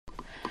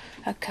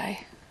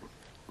Okay.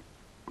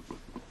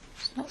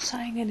 It's not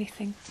saying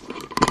anything.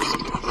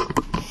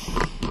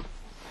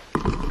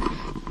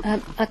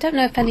 I don't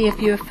know if any of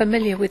you are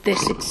familiar with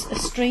this.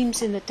 It's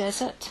Streams in the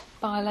Desert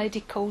by a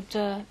lady called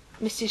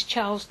Mrs.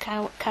 Charles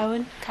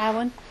Cowan.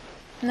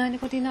 No,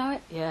 anybody know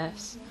it?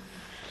 Yes.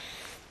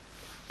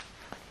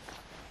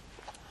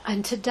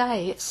 And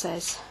today it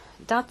says,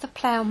 "Did the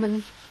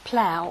ploughman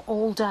plough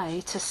all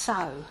day to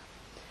sow?"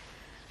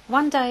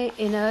 One day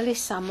in early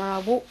summer I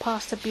walked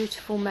past a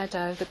beautiful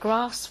meadow. The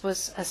grass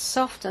was as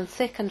soft and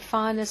thick and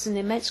fine as an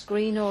immense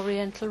green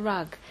oriental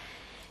rug.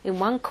 In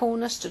one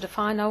corner stood a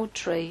fine old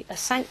tree, a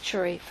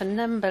sanctuary for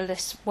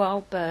numberless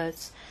wild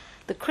birds.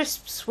 The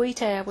crisp,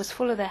 sweet air was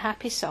full of their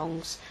happy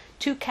songs.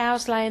 2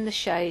 cows lay in the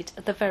shade,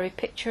 the very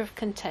picture of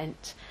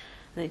content.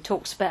 And he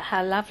talks about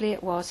how lovely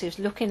it was. He was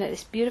looking at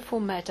this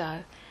beautiful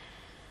meadow.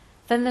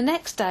 Then the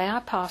next day I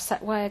passed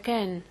that way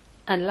again,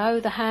 and lo,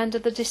 the hand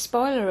of the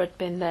despoiler had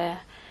been there.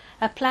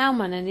 A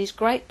ploughman and his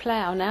great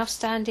plough, now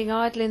standing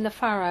idle in the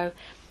furrow,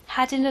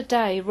 had in a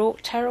day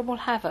wrought terrible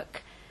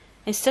havoc.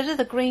 Instead of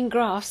the green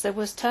grass there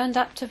was turned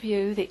up to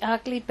view the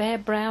ugly bare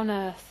brown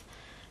earth,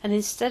 and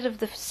instead of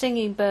the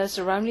singing birds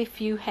there were only a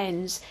few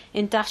hens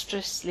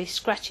industriously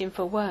scratching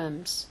for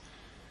worms.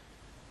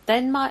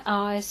 Then my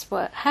eyes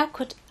were, how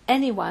could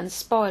anyone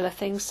spoil a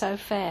thing so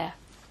fair?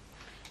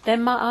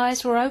 Then my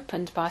eyes were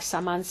opened by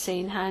some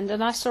unseen hand,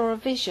 and I saw a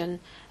vision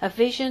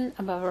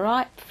of a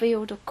ripe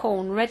field of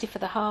corn ready for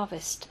the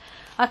harvest.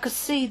 I could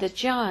see the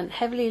giant,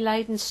 heavily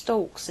laden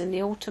stalks in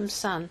the autumn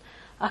sun.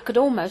 I could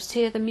almost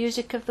hear the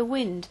music of the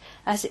wind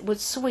as it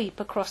would sweep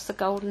across the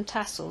golden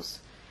tassels.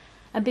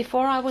 And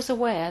before I was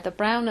aware, the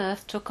brown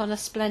earth took on a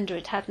splendour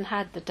it hadn't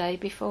had the day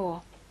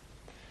before.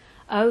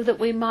 Oh, that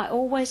we might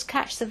always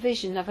catch the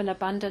vision of an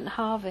abundant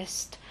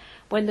harvest,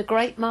 when the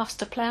great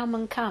master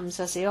ploughman comes,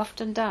 as he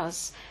often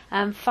does,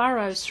 and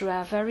furrows through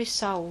our very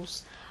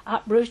souls,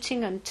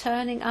 uprooting and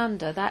turning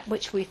under that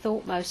which we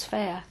thought most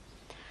fair,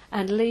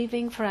 and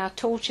leaving for our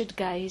tortured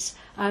gaze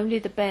only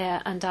the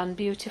bare and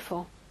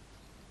unbeautiful.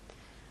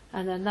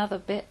 And another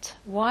bit,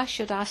 why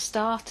should I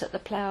start at the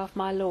plough of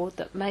my Lord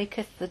that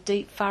maketh the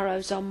deep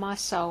furrows on my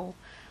soul?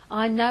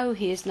 I know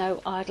he is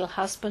no idle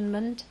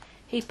husbandman,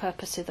 he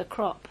purposeth a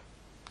crop.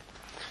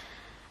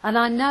 And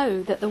I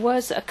know that the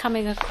words that are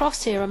coming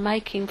across here are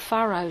making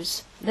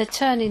furrows. They're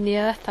turning the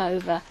earth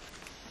over,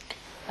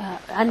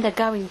 and they're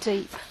going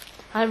deep.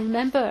 I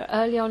remember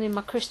early on in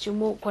my Christian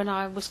walk when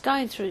I was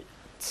going through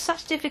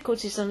such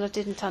difficulties and I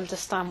didn't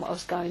understand what I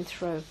was going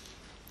through.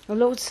 The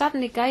Lord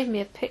suddenly gave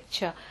me a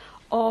picture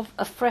of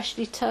a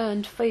freshly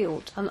turned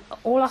field, and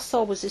all I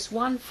saw was this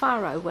one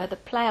furrow where the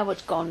plough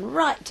had gone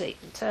right deep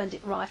and turned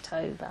it right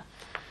over.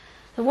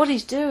 So what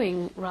he's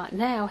doing right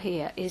now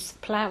here is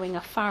ploughing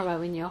a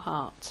furrow in your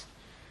heart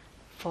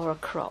for a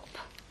crop,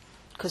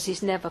 because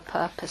he's never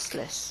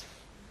purposeless.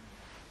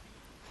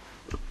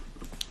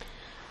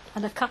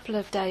 And a couple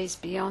of days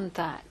beyond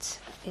that,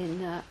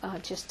 I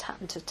just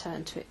happened to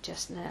turn to it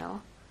just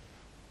now,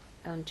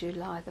 on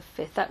July the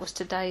 5th, that was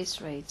today's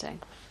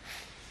reading.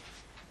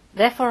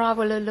 Therefore I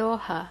will allure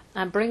her,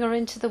 and bring her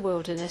into the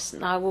wilderness,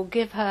 and I will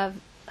give her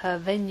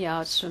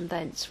vineyards from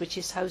thence, which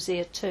is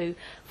Hosea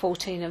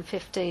 2:14 and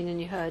 15, and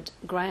you heard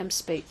Graham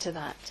speak to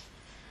that.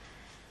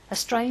 A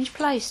strange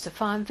place to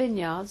find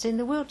vineyards in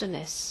the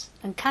wilderness,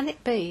 and can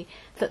it be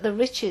that the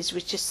riches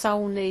which a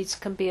soul needs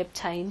can be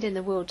obtained in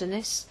the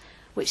wilderness,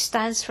 which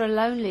stands for a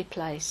lonely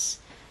place,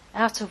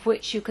 out of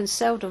which you can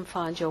seldom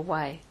find your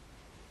way?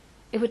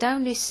 It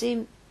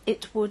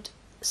would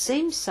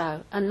seem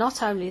so, and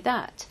not only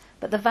that,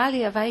 but the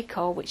valley of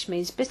Achor, which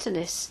means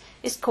bitterness,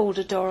 is called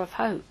a door of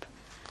hope,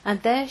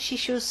 and there she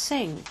shall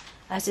sing,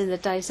 as in the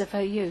days of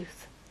her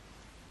youth.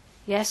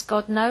 Yes,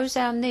 God knows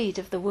our need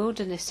of the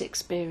wilderness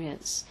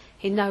experience.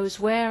 He knows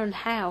where and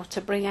how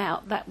to bring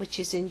out that which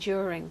is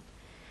enduring.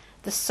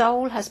 The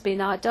soul has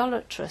been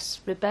idolatrous,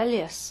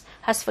 rebellious,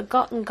 has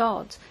forgotten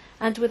God,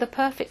 and with a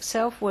perfect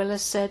self-will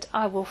has said,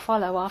 I will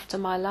follow after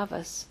my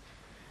lovers.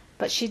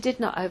 But she did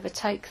not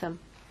overtake them.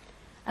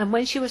 And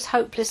when she was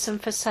hopeless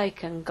and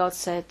forsaken, God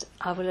said,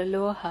 I will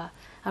allure her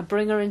and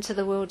bring her into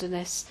the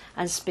wilderness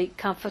and speak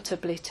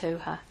comfortably to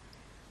her.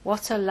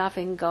 What a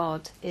loving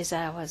God is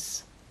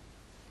ours.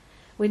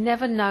 We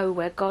never know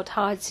where God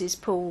hides his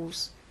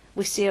pools.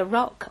 We see a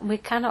rock and we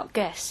cannot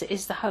guess it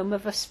is the home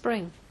of a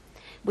spring.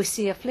 We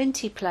see a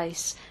flinty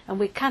place and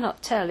we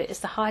cannot tell it is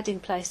the hiding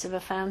place of a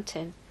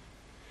fountain.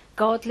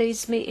 God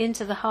leads me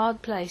into the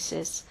hard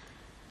places,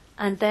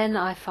 and then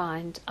I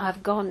find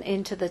I've gone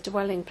into the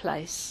dwelling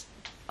place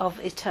of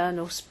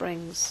eternal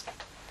springs.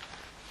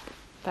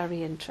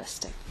 Very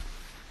interesting.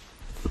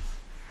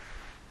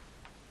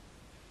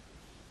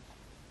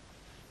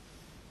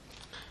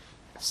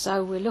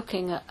 So we're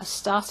looking at a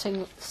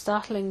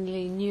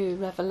startlingly new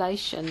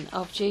revelation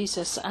of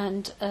Jesus,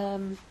 and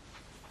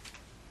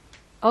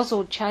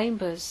Oswald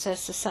Chambers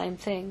says the same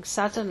thing.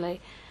 Suddenly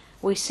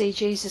we see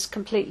Jesus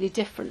completely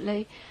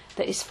differently,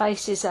 that his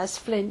face is as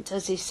flint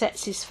as he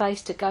sets his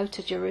face to go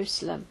to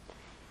Jerusalem,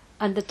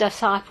 and the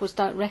disciples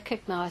don't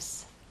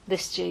recognise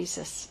this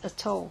Jesus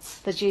at all,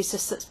 the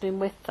Jesus that's been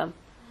with them,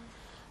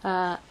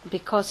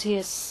 because he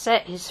has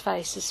set his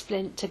face as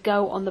flint to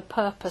go on the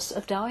purpose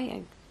of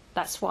dying.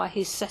 That's why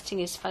he's setting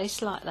his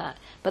face like that,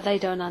 but they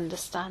don't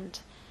understand.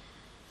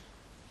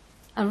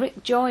 And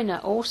Rick Joyner,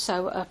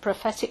 also a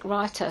prophetic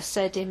writer,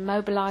 said in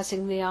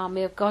Mobilizing the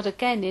Army of God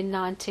again in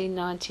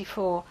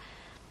 1994,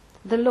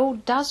 the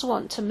Lord does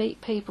want to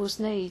meet people's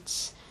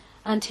needs,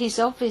 and he's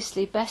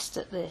obviously best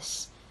at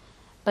this,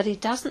 but he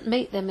doesn't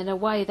meet them in a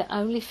way that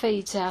only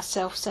feeds our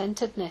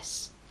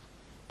self-centeredness.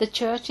 The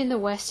church in the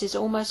West is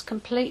almost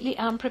completely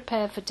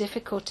unprepared for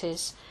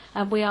difficulties,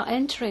 and we are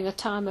entering a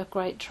time of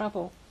great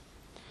trouble.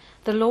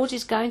 The Lord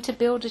is going to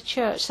build a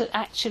church that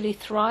actually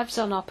thrives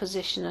on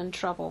opposition and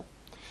trouble.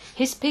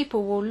 His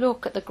people will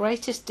look at the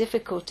greatest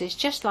difficulties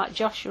just like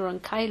Joshua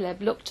and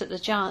Caleb looked at the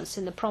giants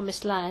in the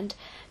promised land,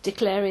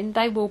 declaring,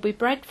 they will be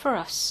bread for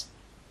us.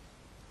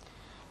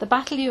 The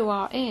battle you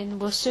are in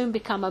will soon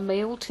become a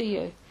meal to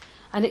you,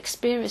 an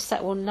experience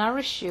that will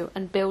nourish you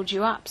and build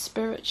you up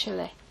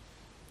spiritually.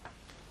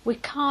 We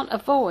can't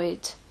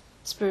avoid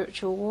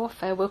spiritual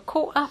warfare. We're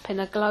caught up in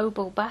a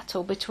global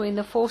battle between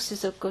the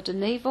forces of good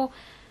and evil,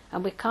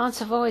 and we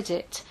can't avoid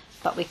it,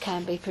 but we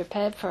can be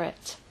prepared for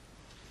it.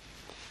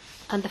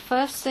 And the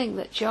first thing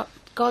that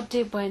God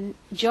did when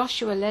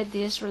Joshua led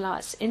the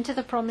Israelites into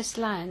the promised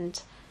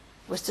land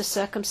was to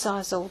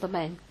circumcise all the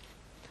men,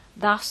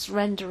 thus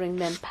rendering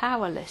them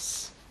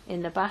powerless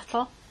in the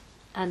battle,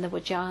 and there were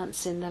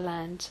giants in the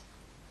land.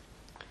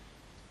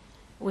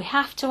 We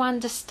have to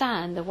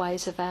understand the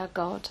ways of our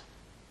God.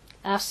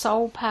 Our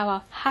soul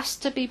power has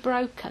to be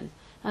broken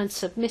and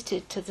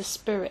submitted to the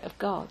Spirit of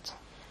God.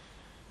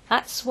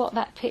 That's what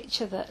that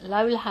picture that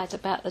Lola had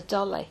about the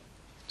dolly,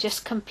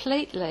 just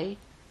completely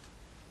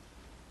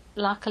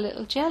like a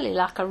little jelly,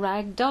 like a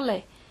rag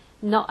dolly,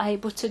 not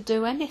able to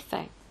do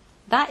anything.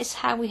 That is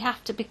how we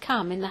have to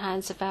become in the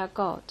hands of our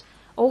God.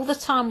 All the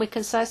time we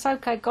can say, it's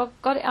okay, God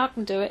got it, I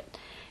can do it.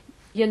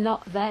 You're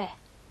not there,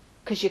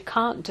 because you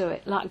can't do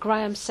it. Like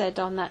Graham said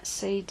on that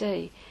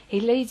CD, he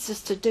leads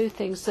us to do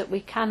things that we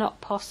cannot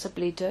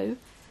possibly do.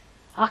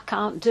 I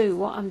can't do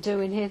what I'm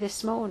doing here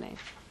this morning.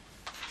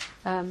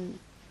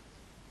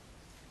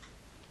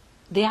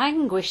 The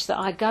anguish that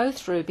I go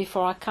through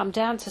before I come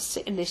down to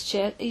sit in this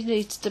chair, he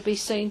needs to be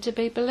seen to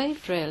be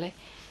believed, really,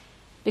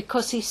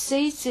 because he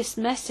seeds this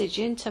message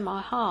into my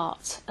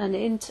heart, and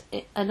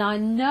I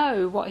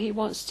know what he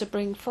wants to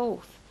bring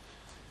forth.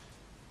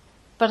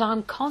 But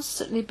I'm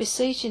constantly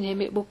beseeching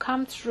him. It will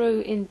come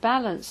through in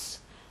balance,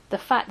 the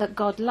fact that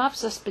God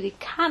loves us, but he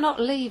cannot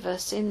leave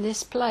us in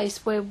this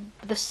place where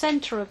the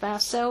centre of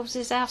ourselves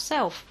is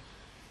ourself.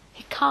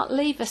 He can't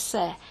leave us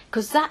there,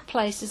 because that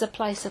place is a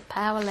place of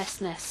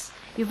powerlessness.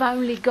 You've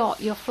only got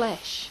your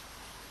flesh.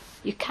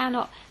 You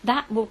cannot,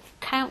 that will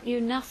count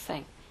you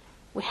nothing.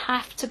 We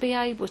have to be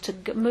able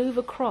to move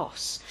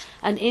across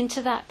and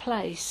into that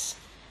place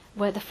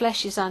where the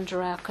flesh is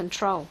under our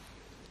control.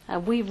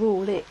 And we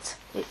rule it.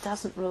 It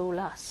doesn't rule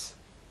us.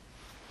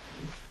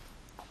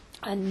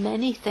 And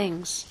many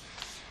things,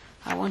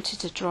 I wanted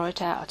to draw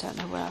it out, I don't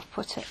know where I've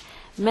put it.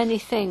 Many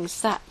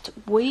things that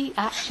we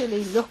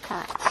actually look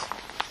at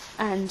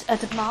and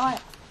admire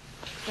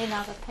in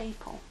other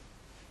people.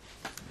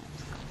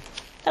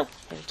 Oh,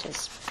 here it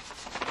is.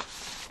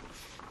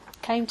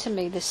 Came to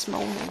me this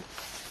morning.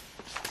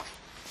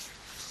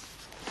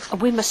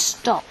 We must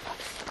stop.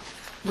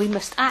 We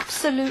must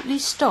absolutely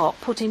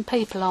stop putting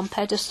people on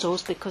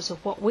pedestals because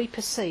of what we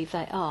perceive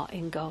they are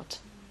in God.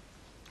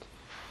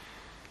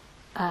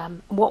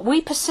 What we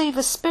perceive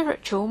as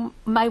spiritual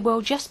may well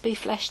just be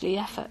fleshly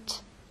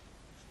effort.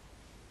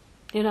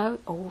 You know,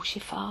 oh, she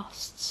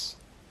fasts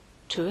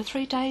 2 or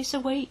 3 days a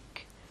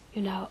week.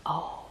 You know,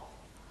 oh,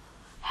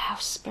 how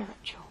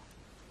spiritual.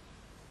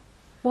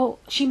 Well,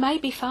 she may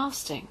be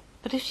fasting,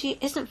 but if she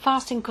isn't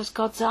fasting because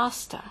God's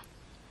asked her,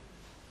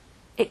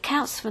 it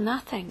counts for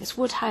nothing. It's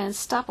wood, hay and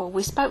stubble.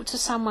 We spoke to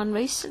someone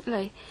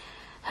recently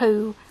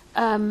who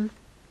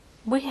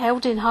we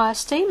held in high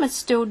esteem and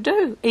still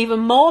do, even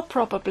more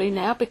probably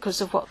now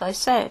because of what they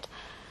said.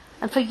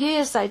 And for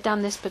years they'd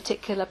done this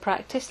particular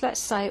practice, let's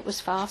say it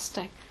was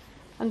fasting,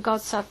 and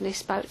God suddenly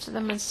spoke to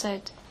them and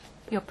said,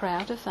 you're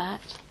proud of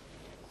that.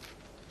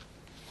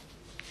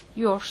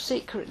 You're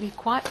secretly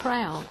quite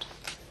proud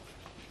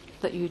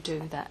that you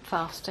do that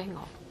fasting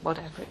or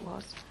whatever it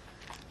was.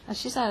 And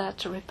she said, I had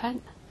to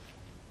repent.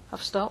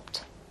 I've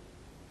stopped.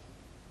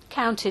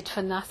 Counted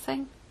for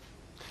nothing.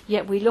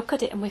 Yet we look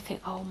at it and we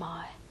think, oh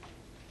my.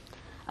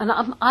 And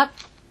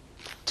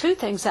two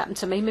things happen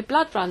to me. My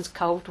blood runs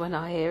cold when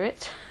I hear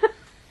it.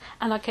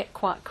 And I get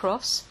quite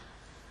cross.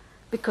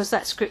 Because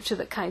that scripture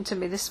that came to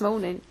me this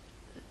morning,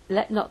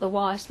 let not the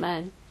wise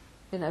man,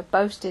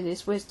 boast in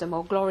his wisdom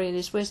or glory in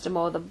his wisdom,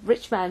 or the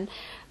rich man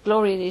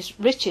glory in his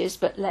riches,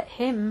 but let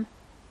him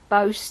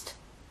boast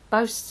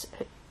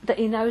that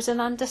he knows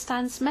and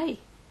understands me.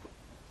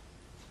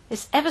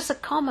 It's ever so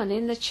common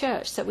in the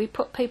church that we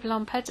put people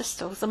on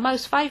pedestals. The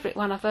most favourite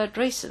one I've heard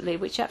recently,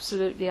 which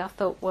absolutely I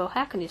thought, well,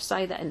 how can you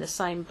say that in the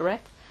same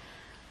breath?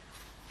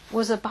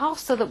 was a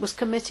pastor that was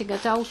committing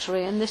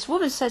adultery, and this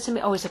woman said to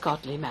me, "Oh, he's a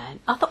godly man."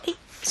 I thought,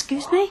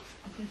 excuse me?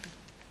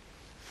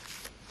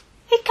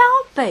 He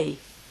can't be.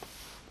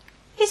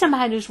 He's a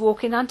man who's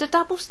walking under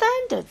double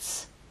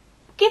standards.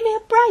 Give me a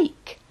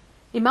break.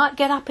 He might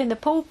get up in the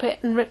pulpit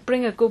and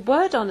bring a good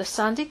word on a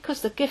Sunday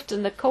because the gift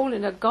and the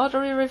calling of God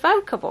are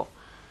irrevocable.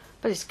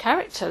 But his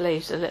character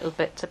leaves a little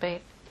bit to be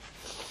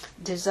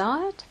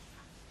desired.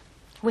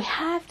 We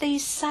have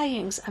these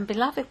sayings, and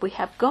beloved, we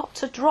have got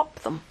to drop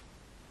them.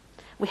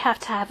 We have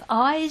to have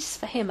eyes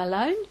for him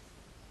alone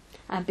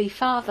and be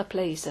Father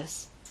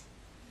pleasers.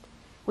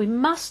 We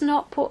must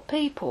not put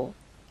people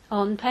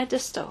on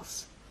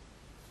pedestals.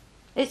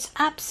 It's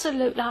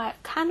absolutely, I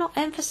cannot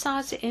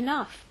emphasise it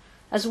enough.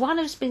 As one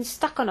who's been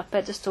stuck on a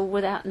pedestal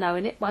without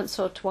knowing it once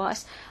or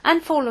twice,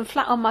 and fallen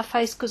flat on my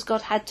face because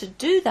God had to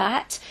do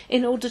that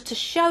in order to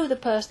show the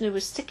person who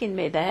was sticking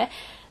me there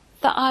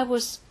that I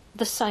was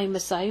the same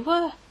as they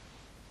were.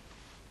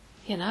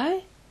 You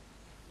know?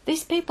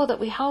 These people that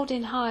we hold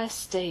in high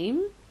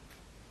esteem,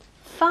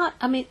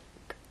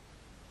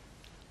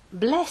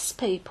 bless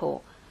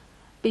people,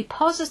 be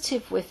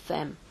positive with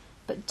them,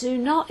 but do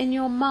not in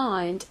your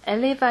mind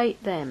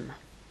elevate them.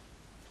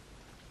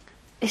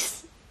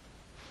 It's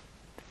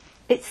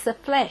the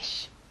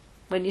flesh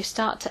when you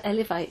start to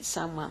elevate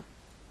someone.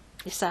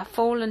 It's our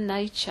fallen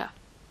nature.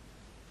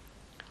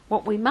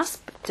 What we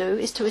must do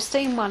is to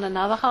esteem one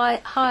another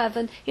higher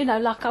than,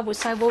 like I would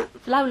say, well,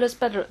 Lola's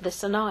better at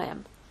this than I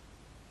am.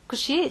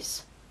 Because she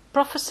is.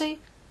 Prophecy,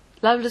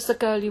 Lola's the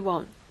girl you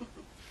want.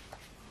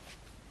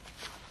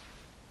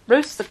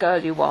 Ruth's the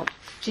girl you want.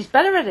 She's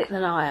better at it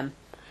than I am.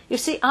 You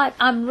see,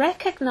 I'm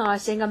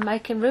recognising and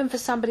making room for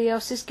somebody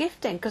else's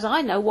gifting because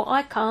I know what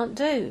I can't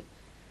do.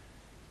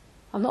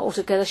 I'm not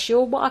altogether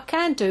sure what I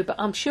can do, but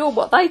I'm sure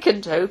what they can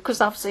do because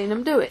I've seen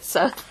them do it.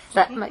 So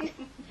that makes...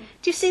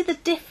 Do you see the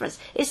difference?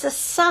 It's a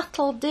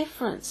subtle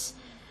difference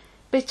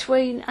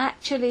between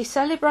actually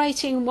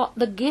celebrating what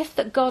the gift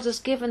that God has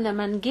given them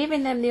and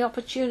giving them the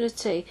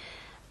opportunity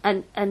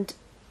and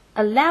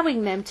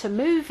allowing them to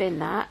move in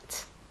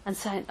that and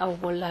saying, "Oh,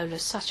 well,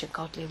 Lola's such a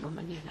godly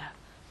woman,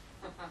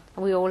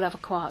 And we all have a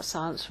quiet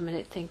silence for a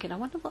minute thinking, I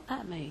wonder what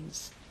that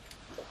means.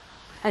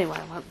 Anyway,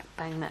 I won't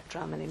bang that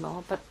drum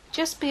anymore, but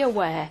just be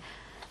aware.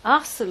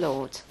 Ask the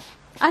Lord.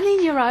 And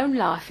in your own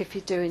life, if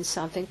you're doing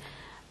something.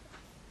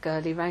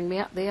 Gertie rang me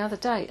up the other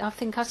day. I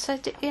think I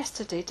said it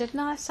yesterday, didn't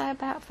I, say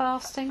about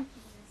fasting?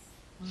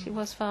 She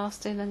was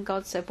fasting and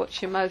God said,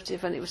 "What's your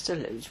motive?" And it was to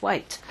lose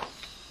weight.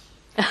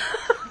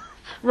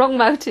 Wrong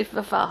motive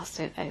for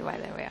fasting. Anyway,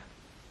 there we are.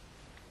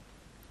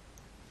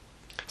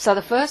 So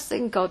the first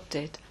thing God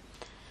did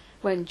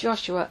when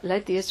Joshua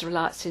led the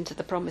Israelites into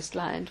the promised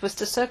land was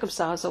to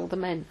circumcise all the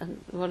men.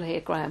 And you want to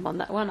hear Graham on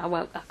that one?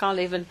 I can't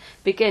even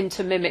begin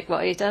to mimic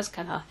what he does,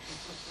 can I?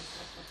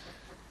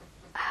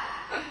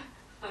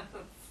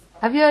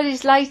 Have you heard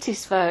his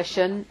latest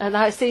version? And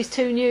it's these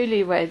two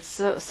newlyweds,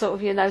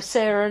 sort of,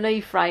 Sarah and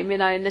Ephraim,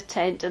 in the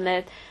tent, and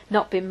they've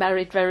not been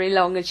married very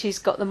long, and she's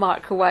got the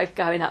microwave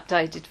going,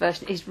 updated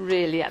version.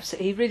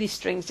 He really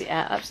strings it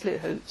out,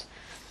 absolute hoot.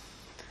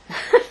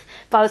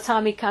 By the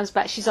time he comes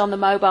back, she's on the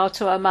mobile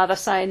to her mother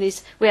saying,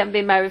 "We haven't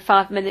been married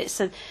 5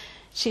 minutes," and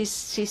she's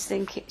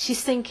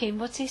thinking,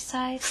 what's he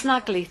say?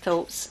 Snuggly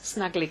thoughts,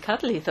 snuggly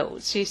cuddly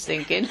thoughts. She's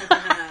thinking,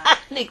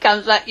 and he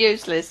comes back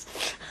useless.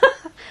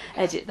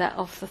 Edit that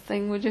off the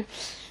thing, would you?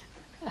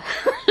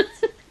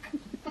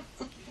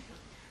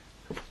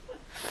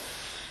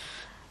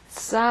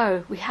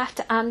 So we have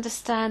to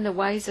understand the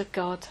ways of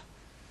God.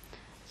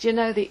 Do you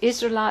know the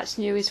Israelites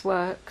knew his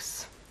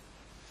works,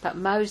 but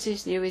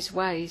Moses knew his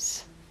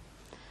ways.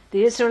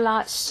 The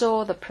Israelites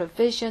saw the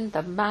provision,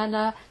 the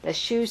manna, their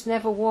shoes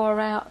never wore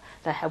out,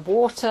 they had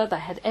water, they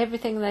had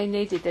everything they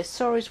needed. They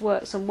saw his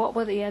works, and what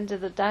were the end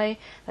of the day?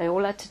 They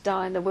all had to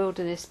die in the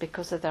wilderness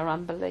because of their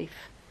unbelief.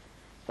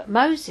 But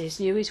Moses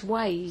knew his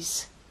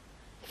ways.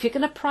 If you're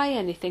going to pray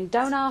anything,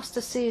 don't ask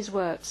to see his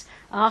works,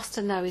 ask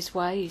to know his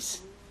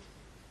ways.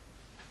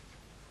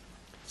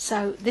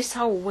 So this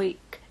whole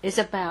week is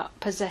about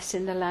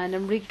possessing the land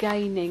and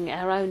regaining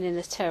our own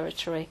inner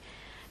territory.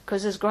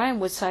 Because as Graham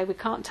would say, we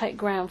can't take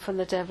ground from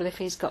the devil if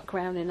he's got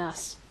ground in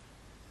us.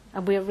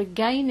 And we're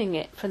regaining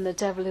it from the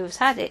devil who has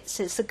had it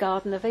since the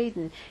Garden of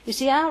Eden. You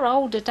see, our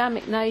old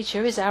Adamic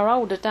nature is our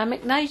old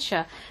Adamic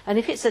nature. And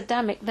if it's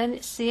Adamic, then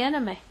it's the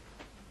enemy.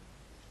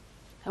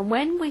 And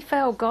when we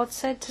fell, God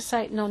said to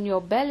Satan, "On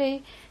your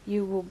belly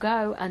you will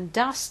go, and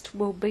dust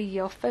will be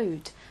your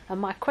food."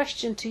 And my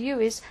question to you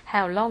is,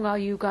 how long are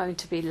you going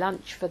to be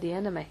lunch for the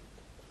enemy?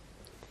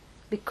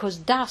 Because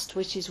dust,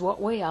 which is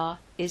what we are,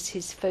 is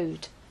his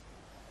food.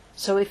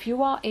 So if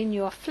you are in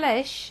your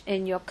flesh,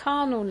 in your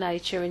carnal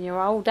nature, in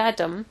your old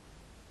Adam,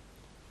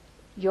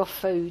 your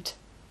food,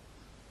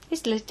 he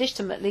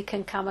legitimately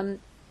can come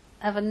and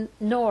have a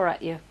gnaw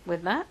at you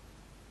with that.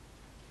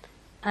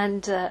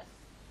 And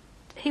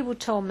he will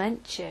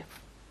torment you.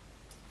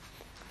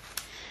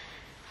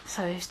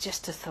 So it's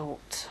just a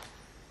thought.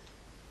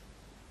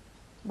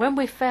 When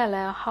we fell,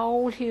 our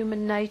whole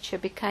human nature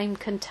became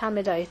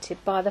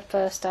contaminated by the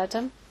first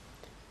Adam.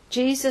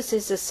 Jesus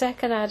is the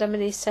second Adam,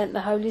 and he sent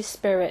the Holy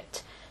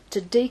Spirit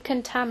to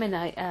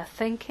decontaminate our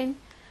thinking,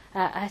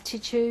 our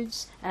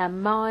attitudes, our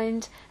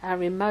mind,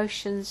 our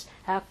emotions,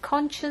 our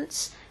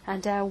conscience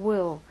and our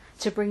will,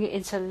 to bring it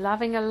into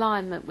loving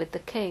alignment with the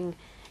King,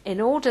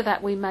 in order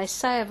that we may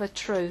say of a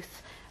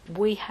truth,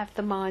 we have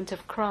the mind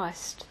of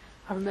Christ.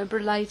 I remember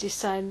a lady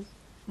saying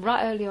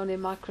right early on in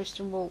my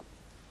Christian walk,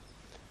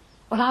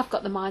 well, I've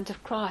got the mind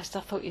of Christ. I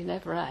thought, you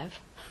never have.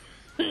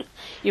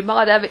 You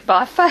might have it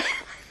by faith.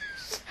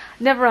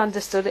 Never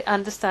understood it,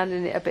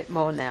 understanding it a bit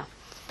more now.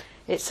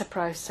 It's a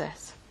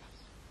process.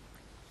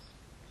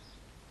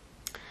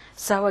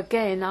 So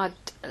again, I'd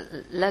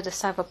let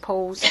us have a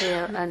pause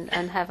here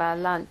and have our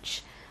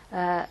lunch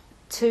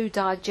to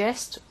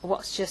digest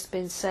what's just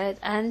been said,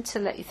 and to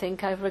let you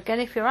think over again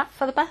if you're up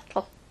for the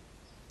battle.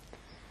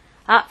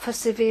 Up for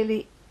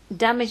severely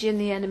damaging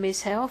the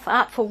enemy's health,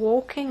 up for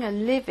walking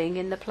and living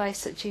in the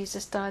place that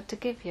Jesus died to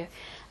give you.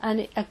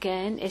 And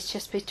again, it's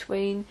just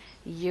between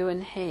you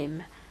and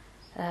him,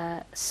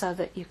 so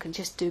that you can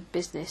just do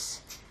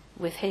business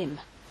with him.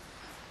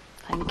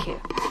 Thank you.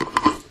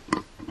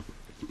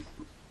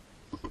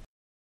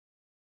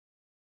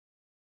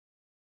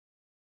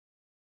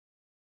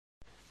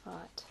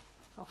 Right,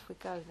 off we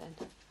go then.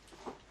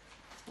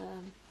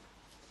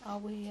 Are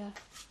we...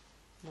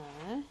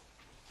 no.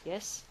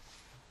 Yes.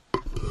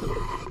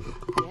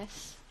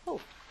 Yes.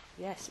 Oh,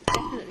 yes, it's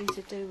definitely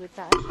to do with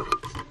that.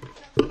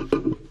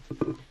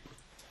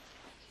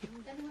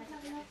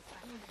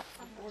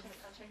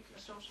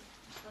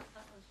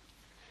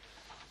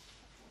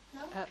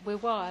 We're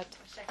wired.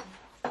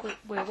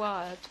 We're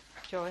wired,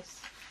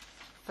 Joyce,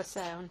 for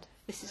sound.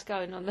 This is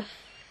going on the...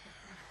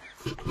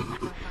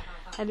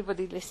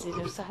 Anybody listening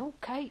will say, oh,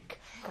 cake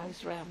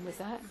goes round with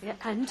that. Yeah,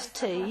 and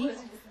tea.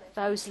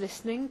 Those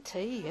listening,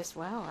 tea as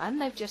well.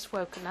 And they've just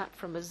woken up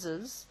from a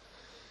zuzz.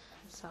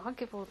 So I'll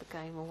give all the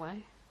game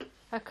away.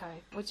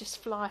 Okay, we'll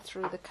just fly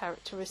through the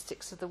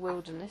characteristics of the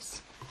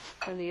wilderness.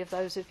 For any of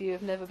those of you who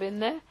have never been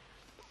there.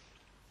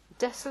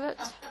 Desolate.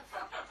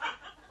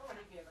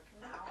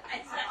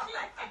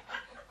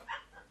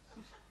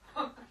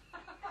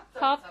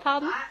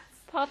 Pardon?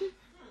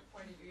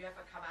 When have you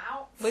ever come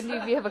out? When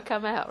have you ever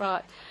come out,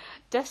 right.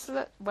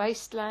 Desolate,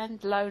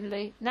 wasteland,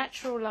 lonely.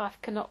 Natural life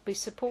cannot be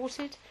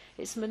supported.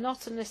 It's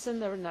monotonous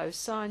and there are no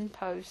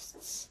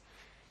signposts.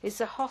 It's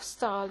a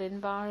hostile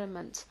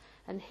environment,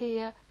 and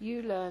here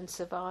you learn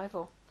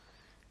survival.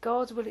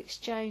 God will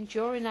exchange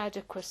your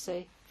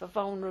inadequacy for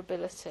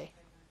vulnerability.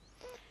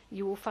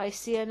 You will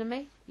face the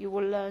enemy. You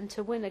will learn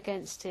to win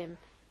against him.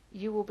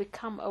 You will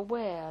become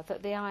aware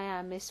that the I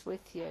Am is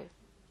with you.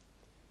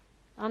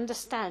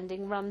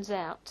 Understanding runs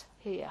out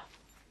here.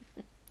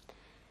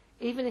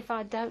 Even if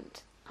I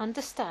don't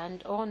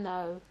understand or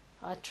know,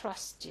 I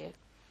trust you.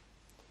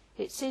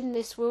 It's in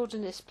this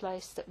wilderness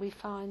place that we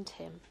find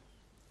him.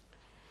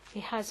 He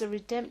has a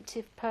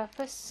redemptive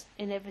purpose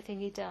in everything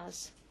he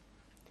does.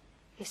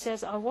 He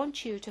says, I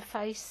want you to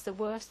face the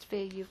worst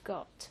fear you've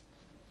got.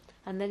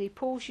 And then he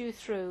pulls you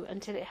through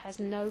until it has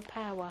no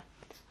power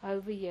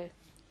over you.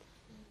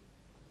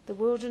 The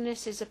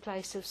wilderness is a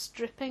place of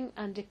stripping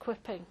and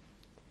equipping.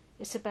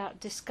 It's about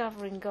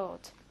discovering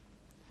God,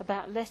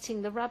 about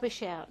letting the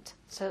rubbish out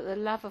so that the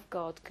love of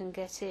God can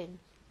get in.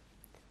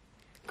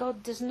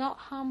 God does not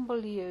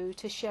humble you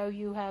to show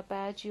you how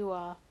bad you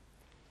are.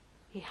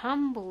 He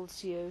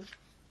humbles you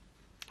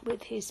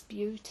with his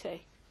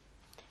beauty.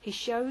 He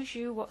shows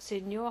you what's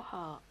in your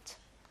heart,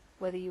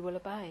 whether you will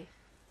obey.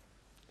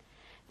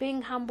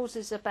 Being humbled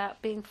is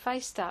about being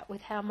faced up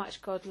with how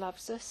much God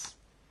loves us.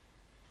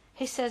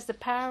 He says the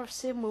power of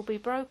sin will be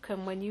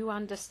broken when you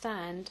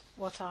understand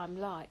what I'm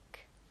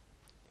like.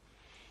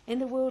 In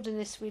the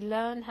wilderness we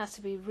learn how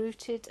to be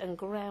rooted and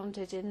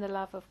grounded in the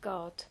love of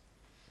God.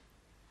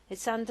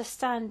 It's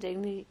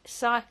understanding the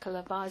cycle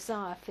of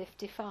Isaiah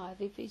 55.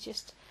 If you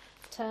just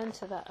turn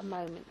to that a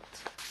moment,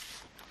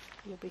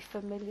 you'll be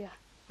familiar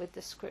with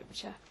the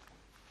scripture.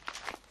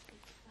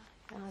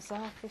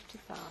 Isaiah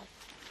 55.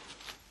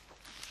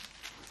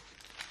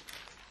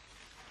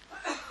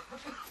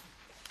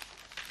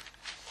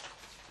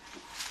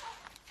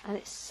 And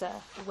it's,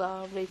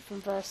 I'll read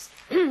from verse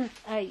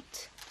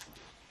 8.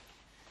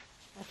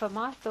 For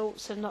my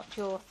thoughts are not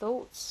your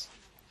thoughts,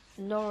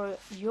 nor are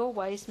your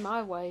ways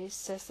my ways,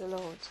 says the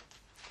Lord.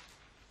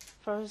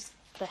 For as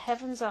the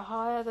heavens are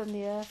higher than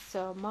the earth,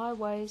 so are my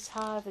ways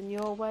higher than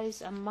your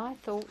ways, and my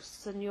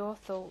thoughts than your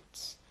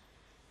thoughts.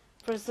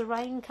 For as the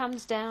rain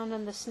comes down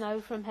and the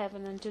snow from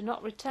heaven, and do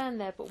not return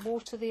there, but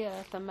water the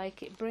earth, and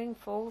make it bring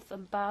forth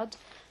and bud,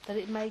 that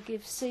it may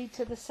give seed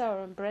to the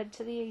sower and bread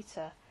to the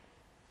eater,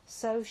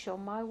 so shall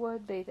my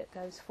word be that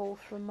goes forth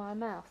from my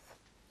mouth.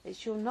 It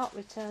shall not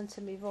return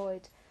to me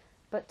void,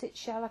 but it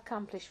shall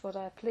accomplish what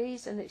I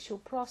please, and it shall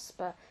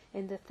prosper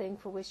in the thing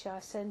for which I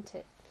sent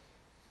it.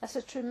 That's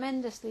a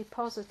tremendously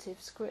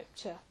positive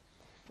scripture.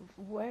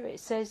 Where it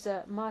says,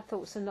 my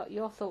thoughts are not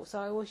your thoughts,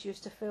 I always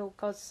used to feel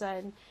God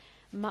saying,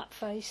 mutt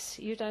face,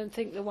 you don't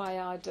think the way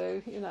I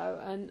do,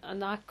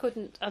 and I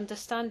couldn't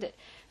understand it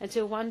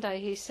until one day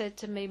he said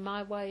to me,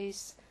 my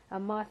ways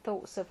and my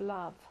thoughts of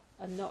love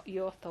are not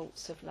your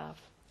thoughts of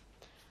love.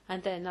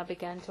 And then I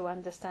began to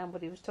understand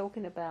what he was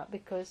talking about,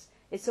 because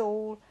it's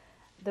all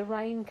the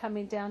rain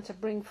coming down to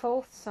bring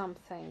forth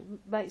something,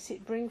 makes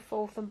it bring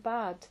forth and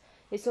bud.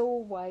 It's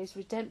always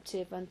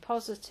redemptive and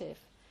positive.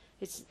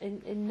 It's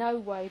in no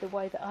way the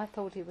way that I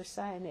thought he was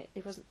saying it.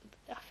 It wasn't.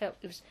 I felt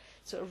it was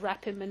sort of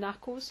rapping my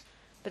knuckles,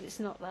 but it's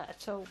not that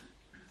at all.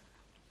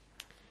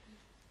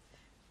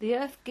 The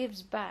earth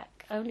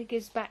only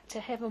gives back to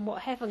heaven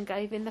what heaven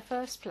gave in the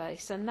first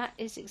place, and that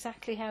is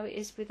exactly how it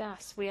is with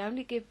us. We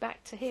only give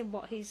back to him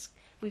what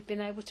we've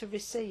been able to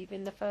receive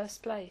in the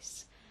first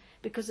place,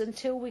 because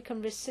until we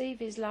can receive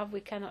his love,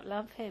 we cannot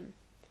love him.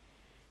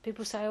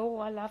 People say, "Oh,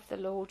 I love the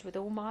Lord with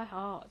all my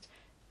heart,"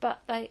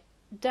 but they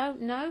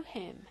don't know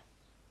him.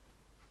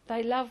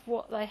 They love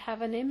what they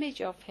have an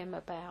image of him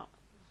about,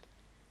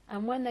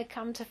 and when they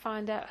come to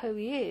find out who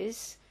he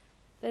is,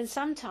 then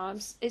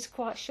sometimes it's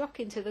quite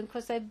shocking to them,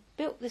 because they've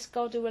built this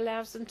God who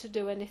allows them to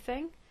do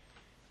anything,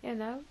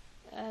 and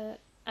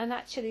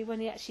actually when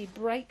he actually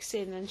breaks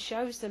in and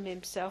shows them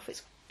himself,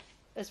 it's,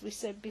 as we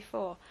said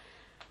before,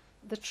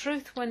 the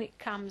truth when it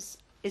comes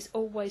is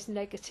always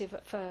negative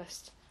at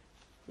first.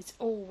 It's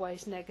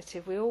always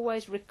negative. We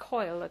always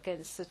recoil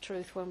against the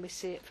truth when we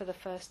see it for the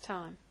first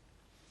time.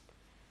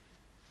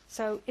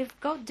 So if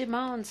God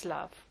demands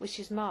love, which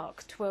is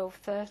Mark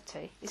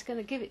 12:30, he's going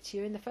to give it to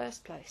you in the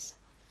first place.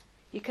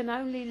 You can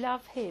only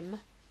love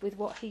him with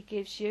what he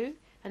gives you,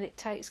 and it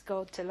takes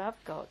God to love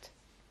God.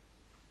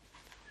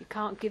 You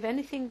can't give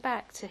anything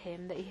back to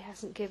him that he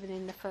hasn't given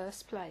in the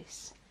first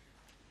place.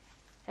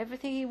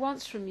 Everything he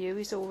wants from you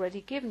is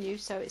already given you,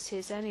 so it's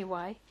his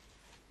anyway.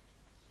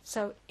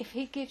 So if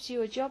he gives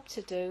you a job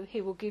to do,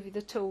 he will give you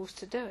the tools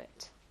to do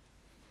it.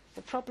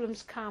 The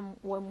problems come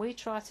when we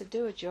try to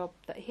do a job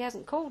that he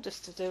hasn't called us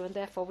to do, and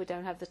therefore we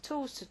don't have the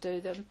tools to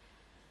do them,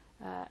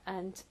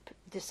 and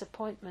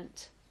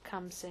disappointment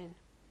comes in.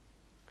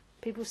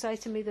 People say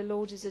to me, the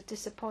Lord is a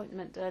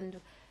disappointment, and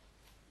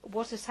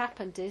what has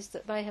happened is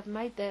that they have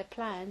made their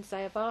plans,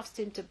 they have asked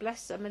him to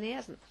bless them, and he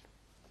hasn't.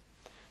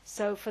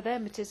 So for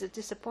them it is a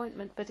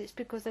disappointment, but it's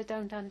because they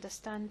don't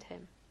understand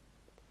him.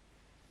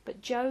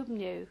 But Job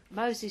knew,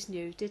 Moses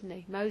knew, didn't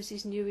he?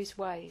 Moses knew his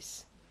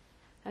ways.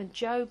 And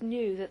Job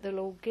knew that the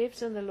Lord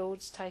gives and the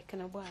Lord's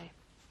taken away.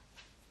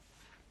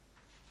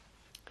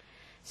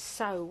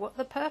 So, what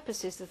the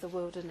purpose is of the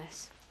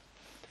wilderness?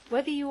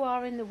 Whether you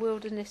are in the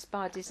wilderness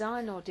by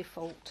design or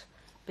default,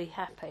 be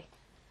happy,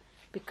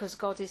 because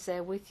God is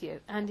there with you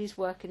and is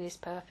working his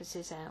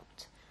purposes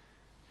out.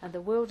 And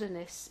the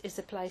wilderness is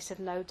a place of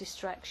no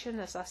distraction.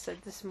 As I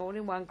said this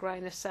morning, one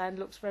grain of sand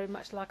looks very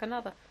much like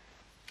another.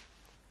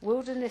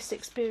 Wilderness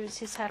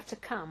experiences have to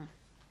come.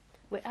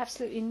 We're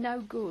absolutely no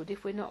good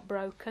if we're not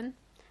broken.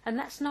 And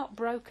that's not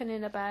broken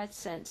in a bad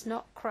sense,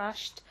 not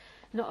crushed,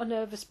 not a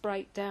nervous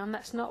breakdown.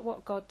 That's not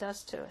what God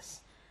does to us.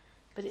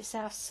 But it's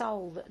our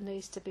soul that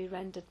needs to be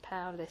rendered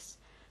powerless,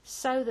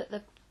 so that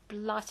the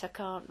blighter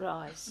can't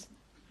rise.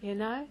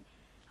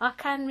 I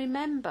can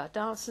remember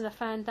dancing a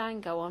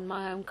fandango on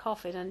my own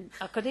coffin, and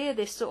I could hear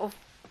this sort of,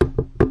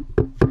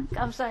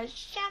 I'm saying,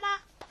 "Shut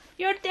up,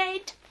 you're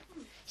dead."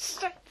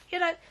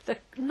 The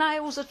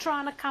nails are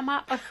trying to come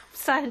up, and I'm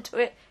saying to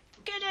it,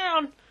 "Get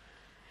down."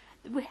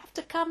 We have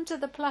to come to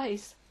the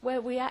place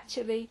where we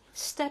actually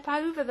step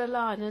over the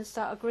line and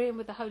start agreeing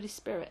with the Holy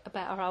Spirit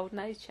about our old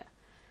nature.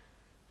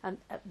 And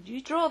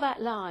you draw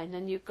that line,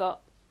 and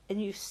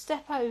you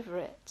step over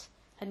it,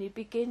 and you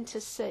begin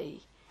to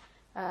see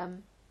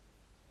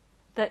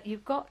that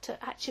you've got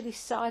to actually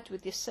side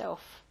with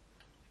yourself,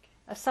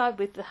 side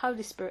with the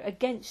Holy Spirit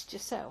against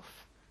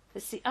yourself.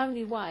 It's the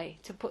only way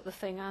to put the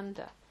thing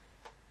under.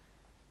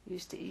 You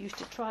used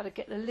to try to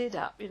get the lid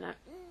up,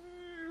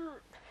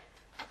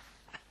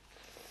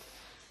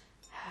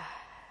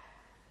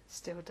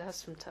 Still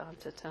does from time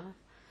to time.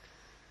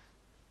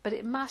 But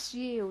it must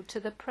yield to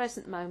the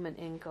present moment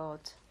in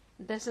God.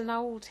 There's an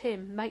old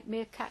hymn, "Make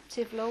me a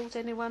captive, Lord."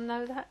 Anyone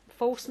know that?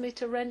 "Force me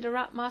to render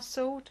up my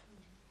sword."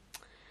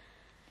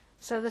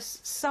 So the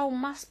soul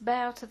must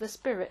bow to the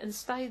Spirit and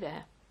stay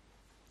there.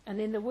 And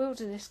in the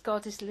wilderness,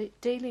 God is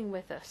dealing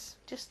with us.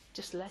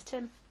 Just let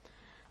him.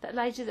 That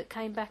lady that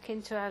came back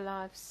into our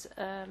lives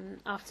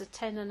after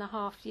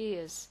 10.5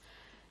 years,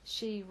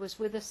 she was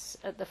with us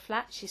at the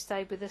flat. She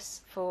stayed with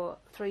us for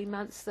 3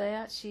 months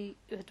there. She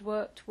had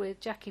worked with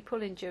Jackie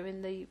Pullinger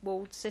in the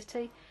walled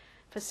city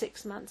for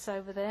 6 months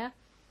over there.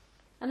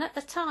 And at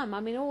the time,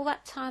 all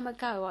that time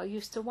ago, I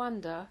used to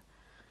wonder,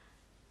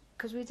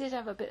 because we did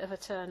have a bit of a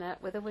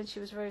turnout with her when she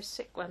was very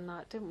sick one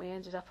night, didn't we?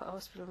 Ended up at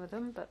hospital with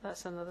them, but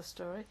that's another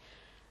story.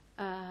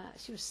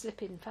 She was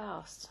slipping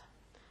fast.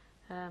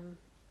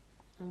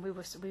 And we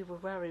were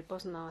worried,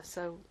 wasn't I?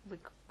 So we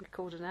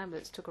called an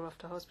ambulance, took her off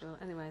to hospital.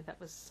 Anyway, that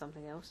was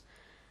something else.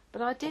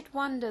 But I did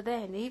wonder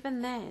then,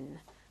 even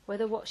then,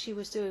 whether what she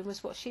was doing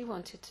was what she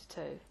wanted to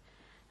do,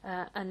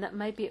 and that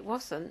maybe it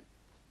wasn't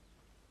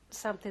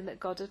something that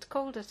God had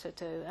called her to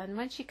do. And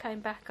when she came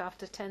back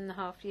after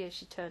 10.5 years,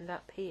 she turned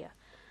up here.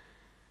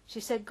 She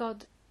said,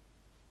 "God,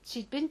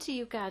 She'd been to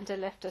Uganda,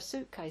 left her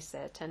suitcase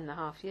there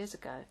 10.5 years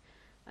ago,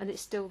 and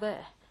it's still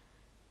there,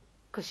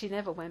 because she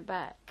never went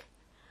back,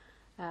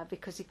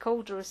 because he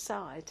called her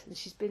aside, and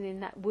she's been in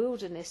that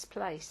wilderness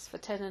place for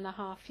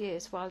 10.5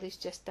 years while he's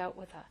just dealt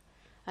with her.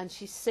 And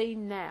she's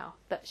seen now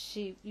that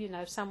she,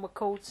 some were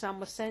called, some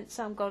were sent,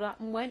 some got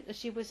up and went, and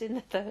she was in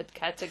the third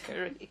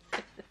category.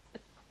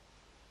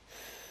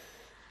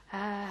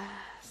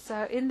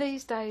 So in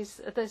these days,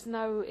 there's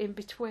no in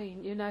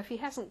between. If he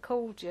hasn't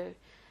called you,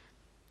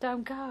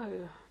 don't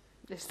go.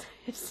 Is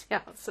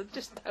the answer.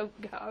 Just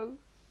don't go.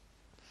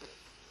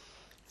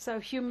 So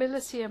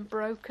humility and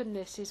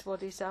brokenness is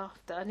what he's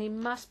after, and he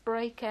must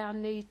break our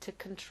need to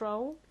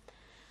control,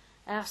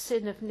 our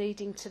sin of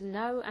needing to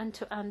know and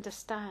to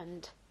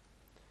understand.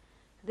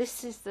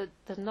 This is the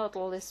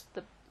noddle, is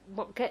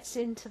what gets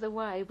into the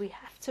way. We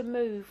have to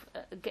move,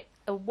 get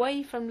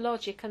away from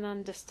logic and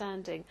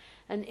understanding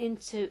and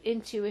into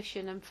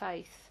intuition and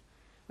faith.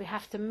 We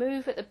have to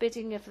move at the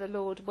bidding of the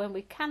Lord when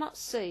we cannot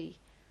see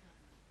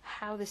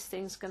how this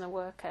thing's going to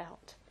work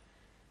out.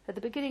 At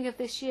the beginning of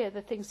this year,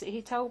 the things that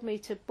he told me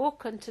to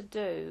book and to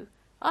do,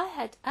 I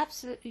had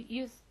absolutely,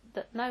 you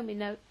that know me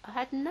know, I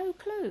had no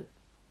clue.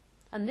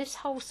 And this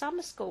whole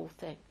summer school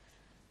thing,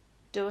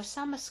 do a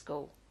summer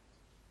school,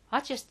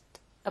 I just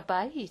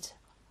obeyed.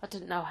 I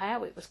didn't know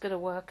how it was going to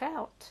work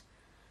out.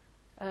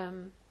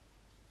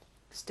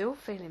 Still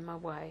feeling my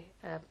way,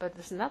 but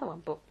there's another one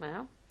booked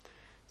now.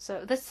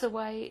 So that's the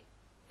way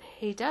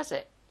he does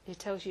it. He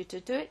tells you to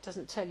do it,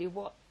 doesn't tell you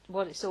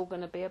what it's all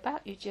going to be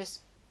about. You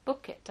just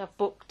book it. I've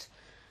booked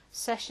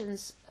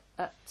sessions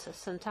at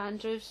St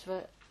Andrews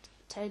for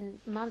 10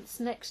 months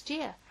next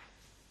year.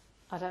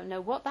 I don't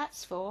know what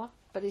that's for,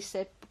 but he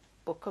said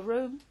book a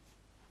room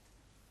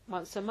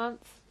once a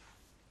month.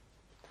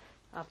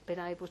 I've been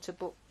able to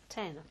book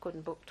 10. I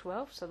couldn't book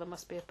 12, so there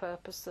must be a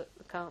purpose that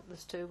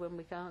there's 2 when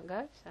we can't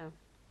go. So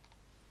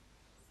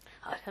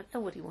I don't know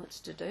what he wants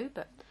to do,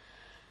 but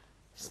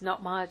it's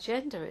not my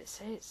agenda, it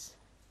says.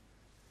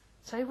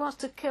 So he wants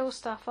to kill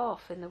stuff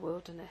off in the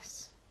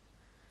wilderness.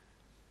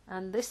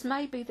 And this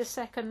may be the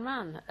second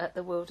run at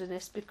the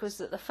wilderness,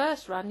 because at the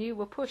first run you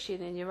were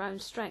pushing in your own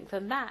strength,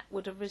 and that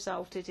would have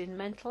resulted in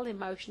mental,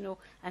 emotional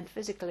and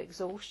physical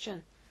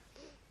exhaustion.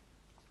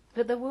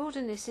 But the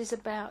wilderness is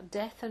about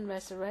death and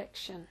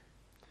resurrection.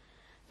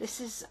 This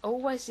is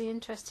always the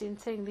interesting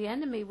thing. The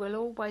enemy will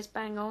always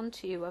bang on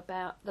to you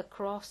about the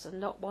cross and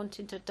not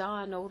wanting to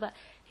die and all that.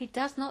 He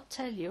does not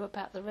tell you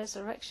about the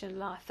resurrection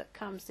life that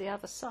comes the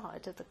other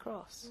side of the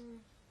cross.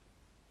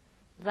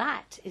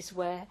 That is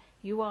where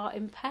you are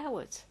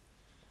empowered.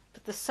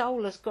 But the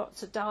soul has got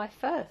to die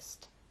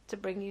first to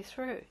bring you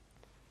through.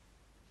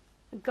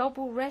 God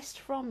will wrest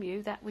from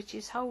you that which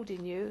is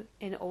holding you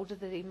in order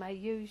that he may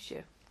use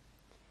you.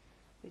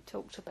 We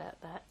talked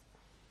about that,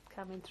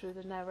 coming through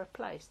the narrow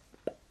place,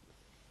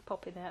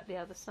 popping out the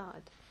other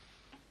side.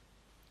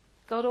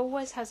 God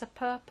always has a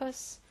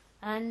purpose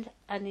and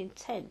an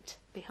intent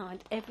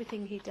behind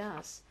everything he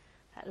does.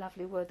 That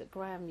lovely word that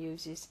Graham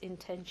uses,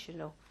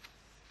 intentional,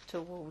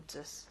 towards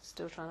us.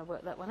 Still trying to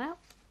work that one out.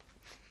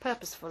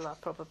 Purposeful, I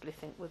probably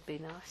think, would be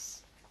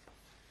nice.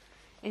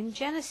 In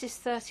Genesis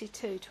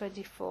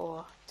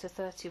 32:24 to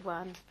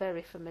 31,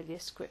 very familiar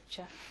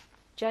scripture,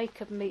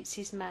 Jacob meets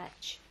his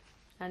match,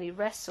 and he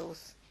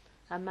wrestles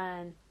a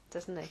man,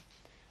 doesn't he,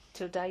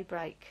 till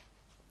daybreak.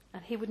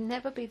 And he would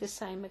never be the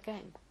same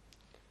again.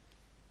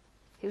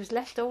 He was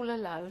left all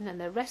alone, and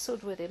they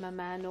wrestled with him, a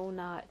man, all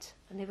night.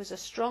 And he was a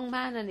strong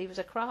man, and he was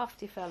a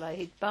crafty fellow.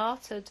 He'd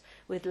bartered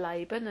with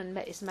Laban and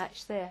met his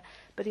match there.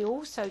 But he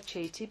also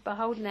cheated by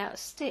holding out a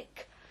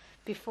stick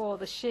before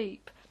the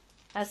sheep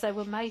as they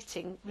were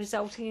mating,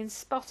 resulting in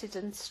spotted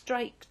and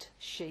streaked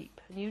sheep.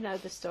 And you know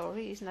the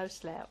story, he's no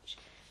slouch.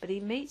 But he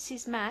meets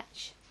his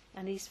match,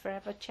 and he's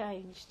forever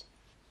changed.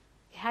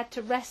 He had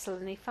to wrestle,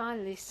 and he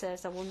finally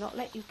says, I will not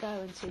let you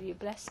go until you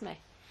bless me.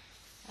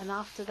 And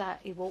after that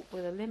he walked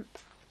with a limp,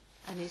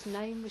 and his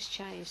name was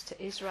changed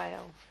to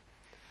Israel.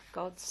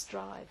 God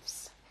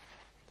strives.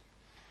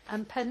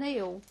 And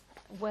Peniel,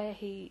 where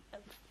he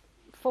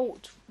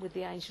fought with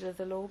the angel of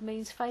the Lord,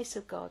 means face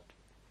of God.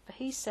 For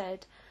he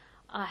said,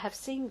 I have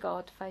seen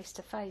God face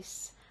to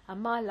face,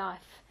 and my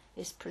life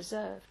is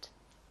preserved.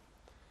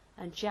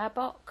 And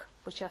Jabbok,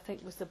 which I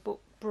think was the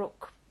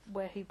brook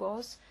where he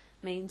was,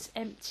 means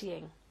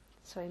emptying.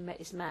 So he met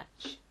his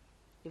match.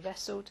 He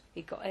wrestled,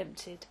 he got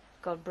emptied,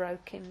 God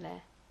broke him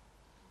there.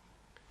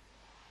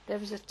 There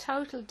is a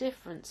total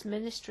difference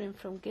ministering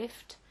from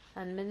gift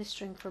and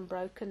ministering from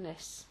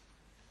brokenness.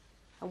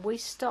 And we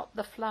stop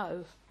the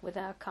flow with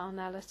our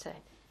carnality.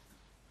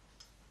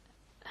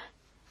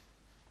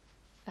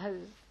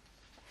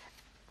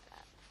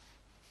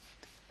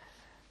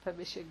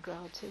 Permission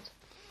granted.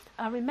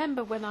 I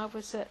remember when I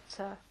was at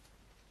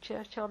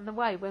Church on the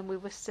Way, when we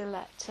were still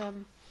at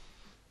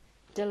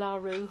De La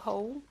Rue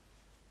Hall,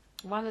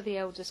 one of the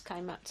elders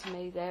came up to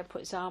me there,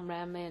 put his arm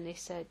round me, and he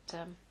said,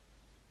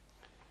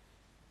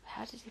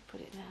 how did he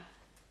put it now?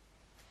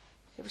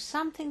 It was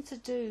something to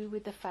do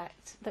with the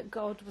fact that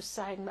God was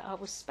saying that I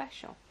was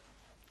special.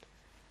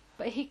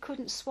 But he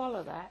couldn't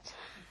swallow that.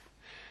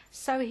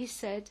 So he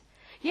said,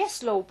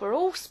 "Yes, Lord, we're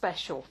all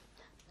special."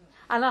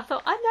 And I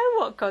thought, I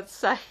know what God's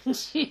saying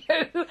to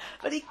you,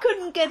 but he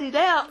couldn't get it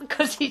out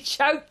because he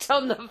choked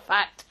on the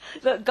fact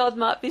that God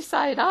might be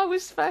saying I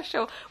was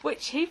special,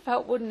 which he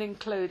felt wouldn't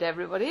include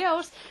everybody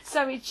else.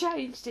 So he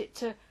changed it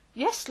to,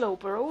 "Yes,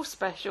 Lord, we're all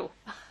special."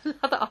 And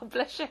I thought, oh,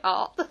 bless your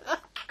heart.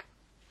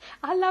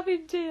 I love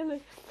him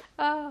dearly.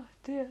 Oh,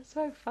 dear,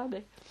 so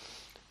funny.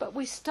 But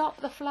we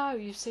stop the flow,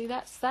 you see,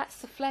 that's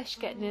the flesh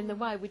getting in the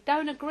way. We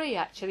don't agree,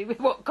 actually,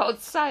 with what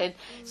God's saying,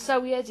 so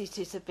we edit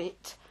it a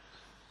bit.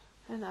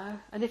 You know,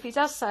 and if he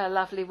does say a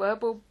lovely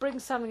word, we'll bring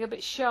something a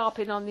bit sharp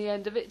in on the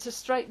end of it to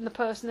straighten the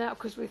person out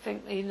because we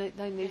think they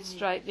need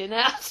straightening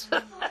out.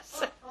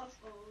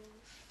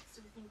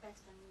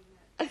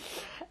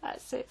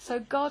 That's it.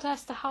 So God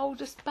has to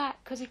hold us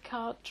back because he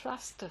can't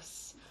trust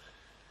us.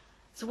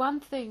 It's one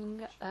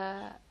thing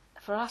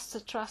for us to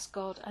trust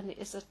God, and it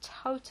is a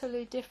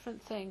totally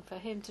different thing for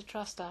him to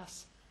trust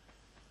us.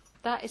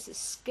 That is a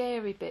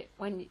scary bit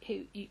when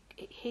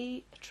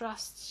he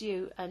trusts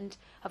you. And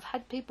I've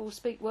had people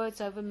speak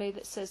words over me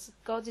that says,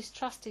 God is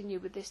trusting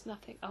you with this, and I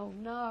think, oh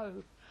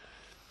no.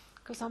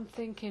 Because I'm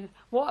thinking,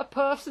 what a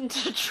person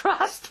to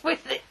trust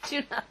with it,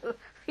 you know.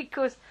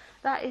 Because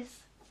that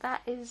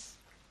is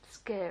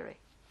scary.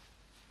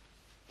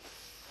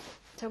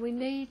 So we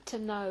need to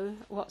know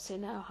what's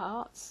in our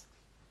hearts.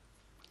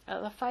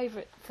 The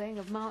favourite thing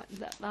of mine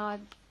that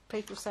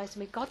people say to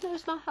me, God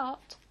knows my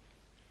heart.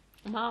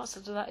 My answer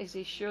to that is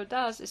he sure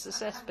does. It's a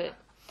cesspit.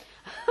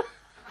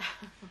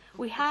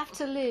 We have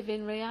to live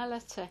in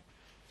reality.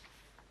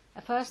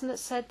 A person that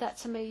said that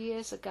to me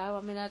years ago,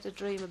 I had a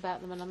dream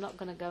about them and I'm not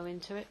going to go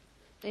into it.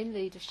 In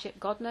leadership,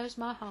 God knows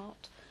my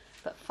heart,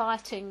 but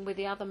fighting with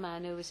the other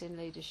man who was in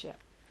leadership.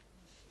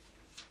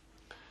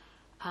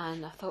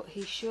 And I thought,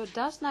 he sure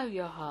does know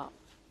your heart.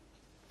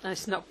 And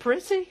it's not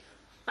pretty.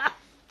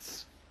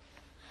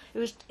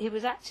 He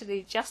was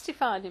actually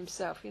justifying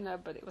himself, you know,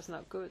 but it was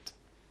not good.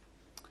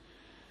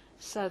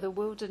 So the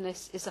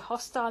wilderness is a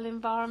hostile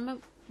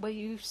environment where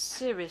you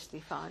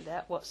seriously find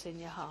out what's in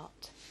your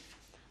heart.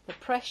 The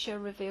pressure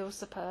reveals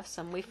the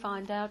person. We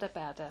find out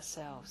about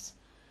ourselves.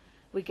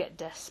 We get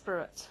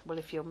desperate. Well,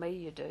 if you're me,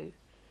 you do.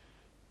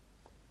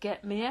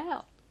 Get me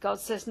out. God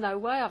says, no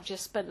way, I've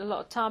just spent a lot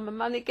of time and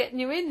money getting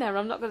you in there.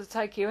 I'm not going to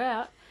take you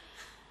out.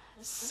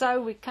 So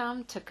we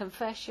come to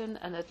confession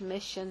and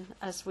admission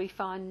as we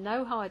find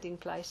no hiding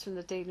place from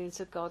the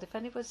dealings of God. If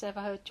anyone's ever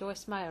heard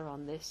Joyce Mayer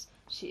on this,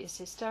 she is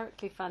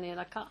hysterically funny, and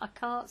I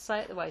can't say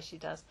it the way she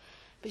does,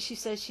 but she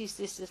says she's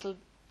this little,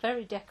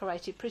 very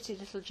decorated, pretty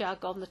little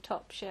jug on the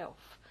top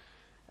shelf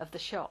of the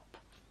shop.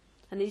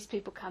 And these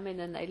people come in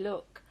and they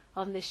look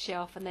on this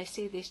shelf and they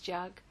see this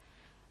jug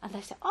and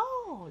they say,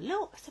 oh,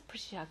 look, that's a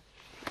pretty jug.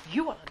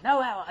 You want to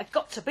know how I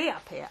got to be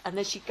up here? And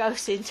then she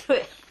goes into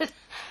it.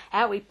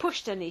 How he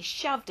pushed and he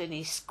shoved and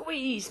he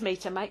squeezed me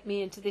to make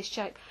me into this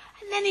shape.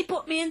 And then he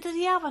put me into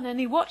the oven and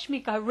he watched me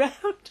go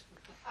round.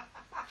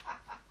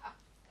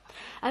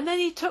 And then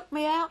he took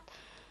me out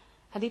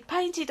and he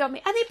painted on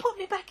me and he put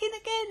me back in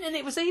again and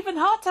it was even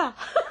hotter.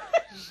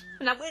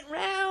 And I went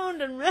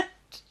round and round.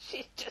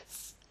 She's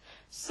just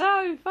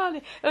so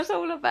funny. It was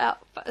all about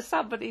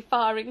somebody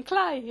firing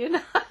clay, you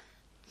know.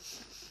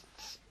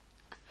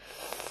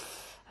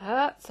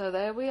 So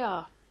there we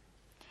are.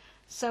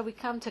 So we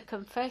come to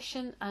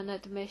confession and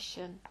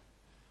admission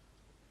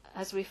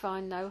as we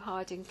find no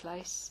hiding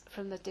place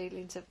from the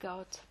dealings of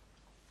God.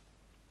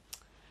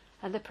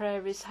 And the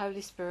prayer is,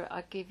 Holy Spirit,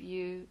 I give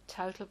you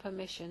total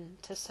permission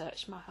to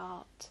search my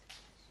heart.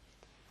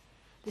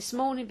 This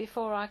morning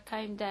before I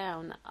came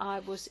down, I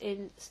was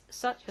in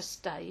such a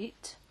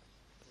state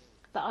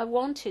that I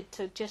wanted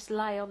to just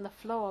lay on the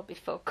floor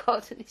before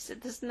God, and he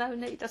said, there's no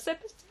need. I said,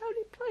 it's the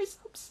only place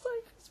I'm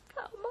safe. It's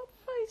flat on my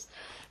face.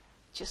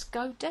 Just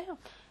go down.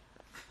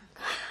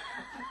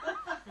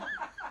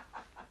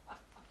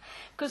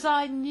 Because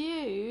I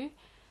knew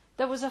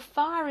there was a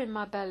fire in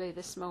my belly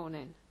this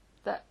morning.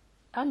 That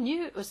I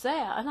knew it was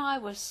there, and I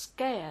was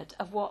scared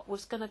of what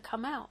was going to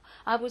come out.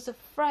 I was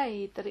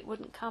afraid that it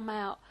wouldn't come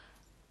out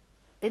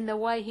in the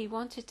way he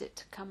wanted it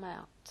to come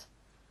out.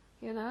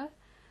 You know?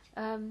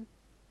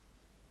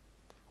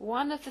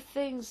 One of the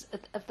things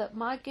that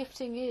my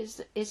gifting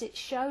is it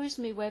shows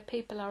me where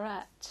people are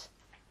at.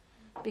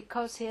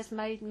 Because he has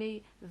made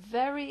me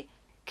very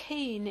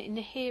keen in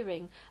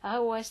hearing. I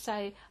always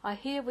say, I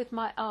hear with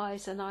my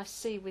eyes and I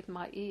see with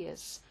my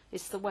ears.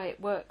 It's the way it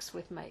works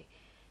with me.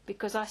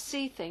 Because I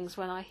see things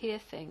when I hear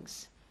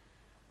things.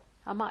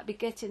 I might be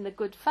getting the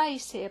good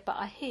face here, but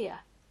I hear.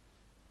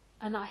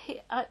 And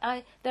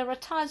there are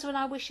times when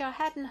I wish I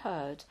hadn't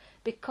heard,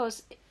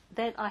 because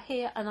then I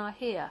hear and I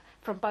hear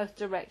from both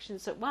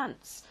directions at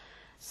once.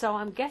 So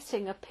I'm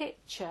getting a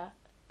picture,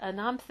 and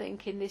I'm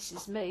thinking this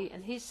is me,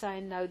 and he's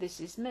saying no, this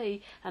is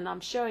me, and I'm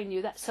showing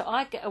you that. So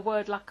I get a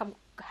word like I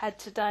had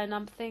today, and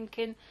I'm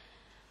thinking,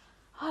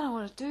 I don't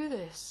want to do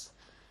this,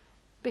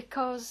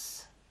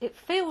 because it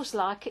feels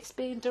like it's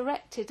being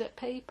directed at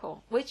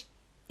people, which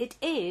it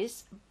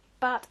is,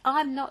 But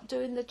I'm not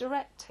doing the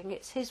directing.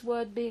 It's his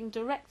word being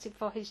directed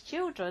for his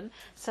children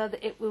so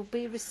that it will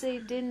be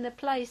received in the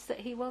place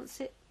that he wants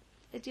it.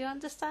 Do you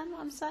understand what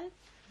I'm saying?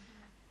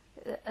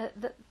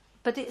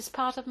 But it's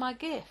part of my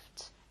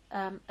gift.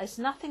 It's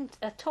nothing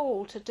at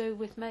all to do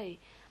with me.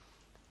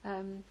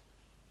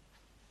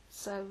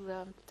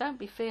 So don't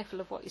be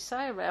fearful of what you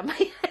say around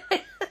me.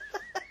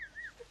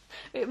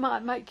 It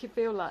might make you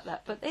feel like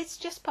that, but it's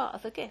just part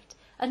of the gift.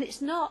 And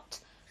it's not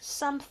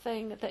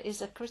something that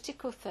is a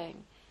critical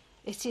thing.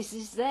 It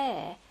is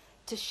there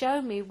to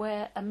show me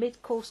where a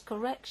mid-course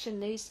correction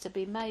needs to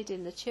be made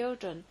in the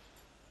children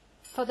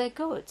for their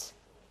good.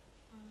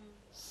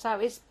 So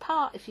it's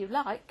part, if you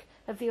like,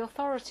 of the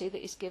authority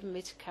that he's given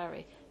me to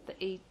carry, that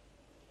he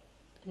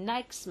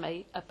nags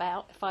me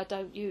about if I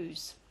don't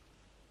use.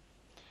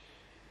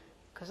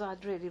 Because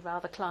I'd really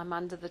rather climb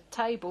under the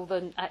table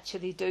than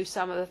actually do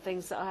some of the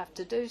things that I have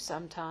to do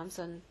sometimes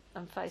and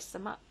face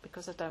them up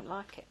because I don't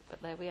like it.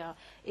 But there we are.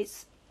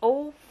 It's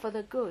all for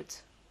the good,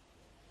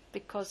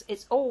 because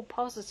it's all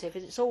positive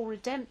and it's all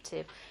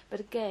redemptive.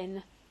 But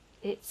again,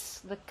 it's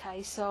the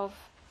case of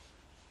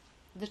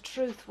the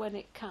truth when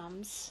it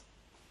comes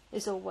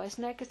is always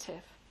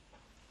negative.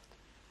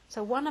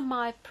 So one of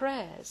my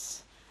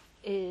prayers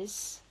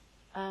is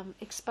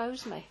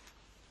expose me.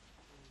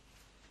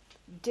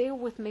 Deal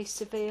with me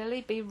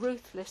severely, be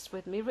ruthless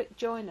with me. Rick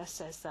Joyner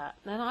says that,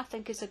 and I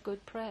think it's a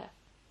good prayer.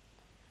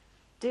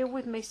 Deal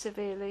with me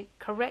severely,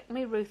 correct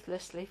me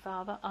ruthlessly,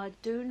 Father. I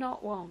do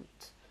not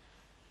want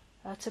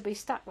to be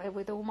stuck there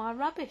with all my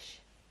rubbish.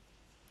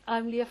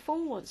 Only a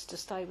fool wants to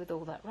stay with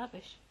all that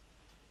rubbish.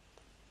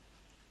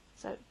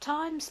 So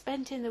time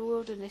spent in the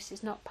wilderness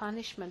is not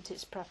punishment,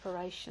 it's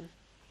preparation.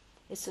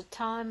 It's a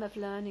time of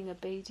learning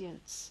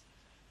obedience.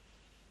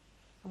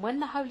 And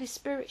when the Holy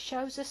Spirit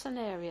shows us an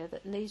area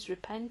that needs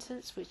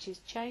repentance, which is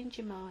change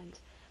your mind,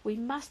 we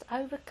must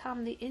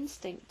overcome the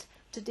instinct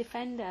to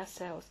defend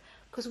ourselves,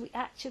 because we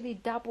actually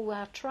double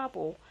our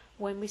trouble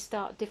when we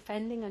start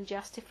defending and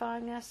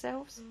justifying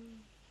ourselves.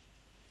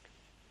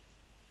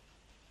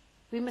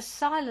 We must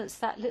silence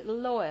that little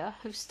lawyer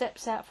who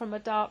steps out from a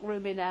dark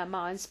room in our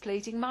minds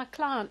pleading, my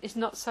client is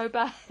not so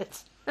bad.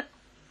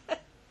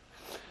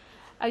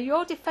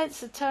 Your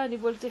defence attorney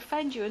will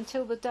defend you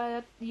until the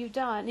day you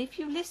die, and if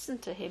you listen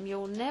to him,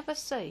 you'll never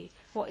see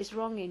what is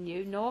wrong in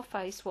you, nor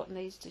face what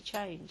needs to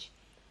change.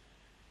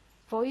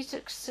 For you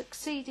to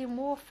succeed in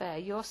warfare,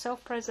 your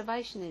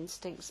self-preservation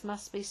instincts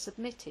must be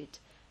submitted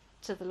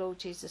to the Lord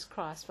Jesus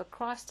Christ, for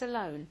Christ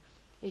alone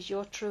is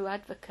your true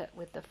advocate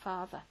with the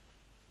Father.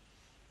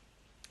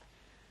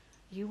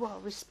 You are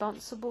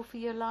responsible for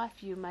your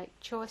life. You make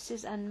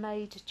choices and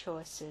made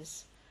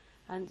choices.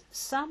 And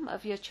some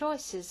of your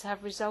choices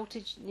have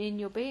resulted in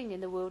your being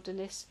in the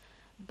wilderness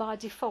by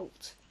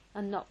default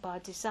and not by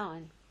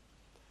design.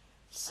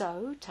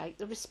 So take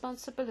the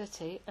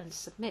responsibility and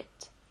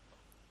submit.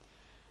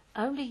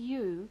 Only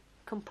you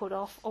can put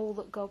off all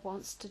that God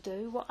wants to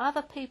do. What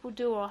other people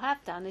do or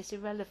have done is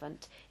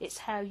irrelevant. It's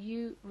how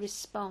you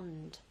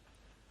respond.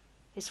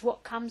 It's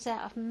what comes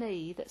out of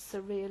me that's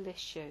the real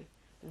issue.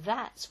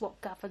 That's what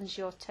governs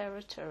your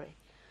territory.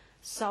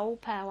 Soul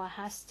power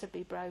has to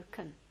be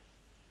broken.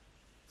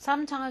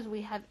 Sometimes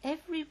we have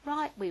every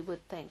right, we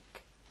would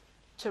think,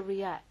 to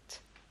react.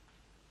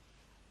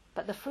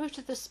 But the fruit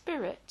of the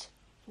Spirit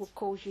will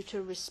cause you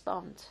to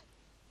respond.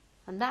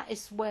 And that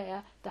is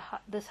where the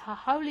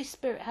Holy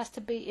Spirit has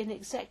to be in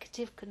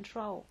executive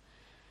control.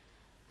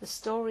 The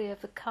story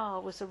of the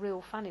car was a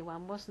real funny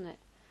one, wasn't it?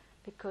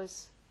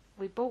 Because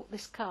we bought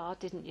this car,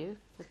 didn't you,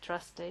 the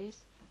trustees?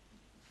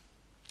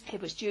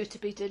 It was due to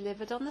be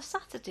delivered on the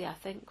Saturday, I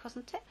think,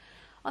 wasn't it?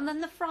 And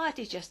then the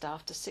Friday just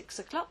after 6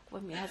 o'clock,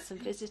 when we had some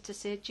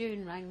visitors here,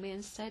 June rang me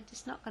and said,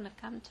 it's not going to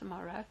come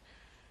tomorrow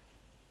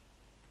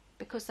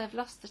because they've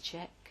lost the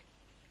cheque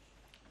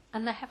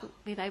and they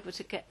haven't been able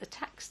to get the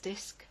tax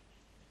disc,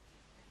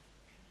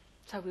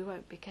 so we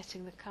won't be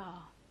getting the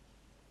car.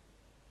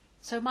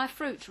 So my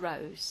fruit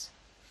rose.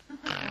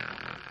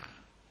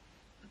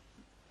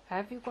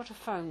 Have you got a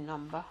phone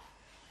number?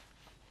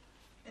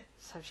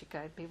 So she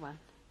gave me one.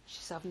 She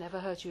said, I've never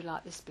heard you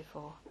like this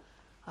before.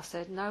 I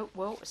said, no,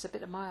 well, it's a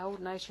bit of my old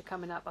nature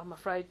coming up, I'm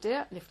afraid,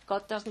 dear, and if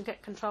God doesn't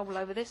get control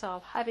over this, I'll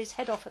have his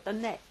head off at the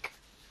neck.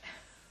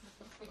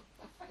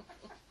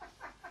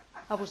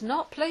 I was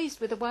not pleased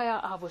with the way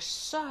I was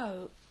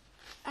so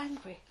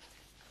angry.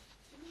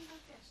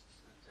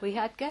 We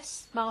had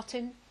guests,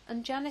 Martin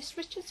and Janice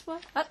Richards were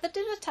at the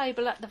dinner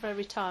table at the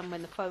very time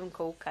when the phone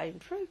call came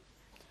through.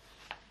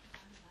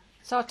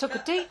 So I took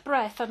a deep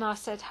breath and I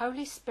said,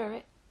 Holy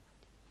Spirit,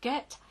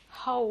 get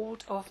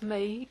hold of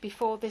me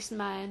before this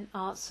man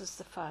answers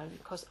the phone,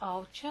 because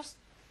I'll just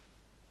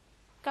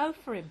go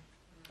for him.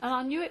 And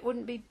I knew it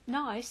wouldn't be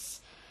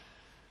nice.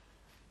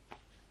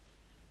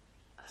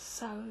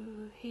 So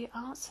he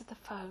answered the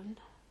phone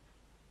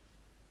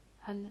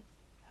and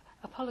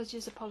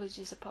apologies.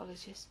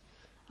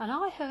 And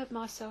I heard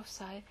myself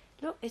say,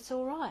 look, it's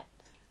all right.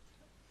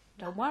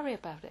 Don't worry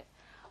about it.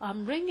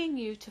 I'm ringing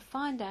you to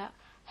find out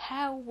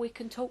how we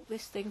can talk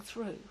this thing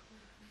through.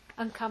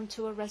 and come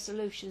to a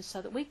resolution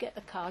so that we get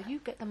the car, you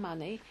get the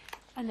money,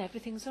 and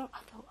everything's all right. I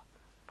thought,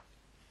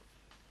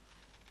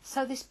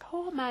 so this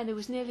poor man who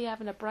was nearly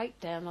having a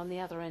breakdown on the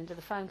other end of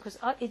the phone, because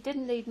it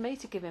didn't need me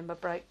to give him a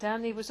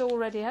breakdown, he was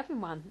already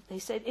having one. He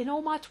said, in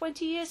all my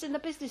 20 years in the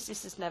business,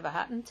 this has never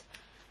happened.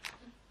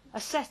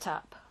 A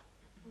set-up.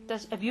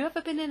 Have you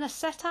ever been in a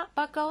set-up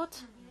by God?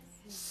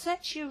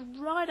 Sets you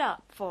right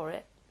up for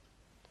it.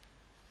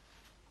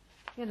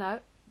 You know,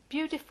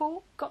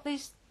 beautiful, got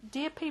these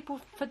dear people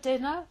for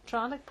dinner,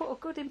 trying to put a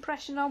good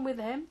impression on with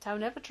them.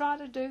 Don't ever try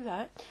to do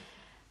that.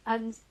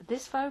 And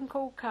this phone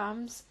call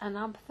comes, and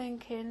I'm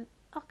thinking,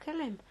 I'll kill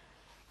him.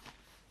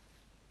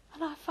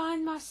 And I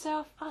find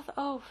myself,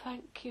 oh,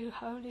 thank you,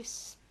 Holy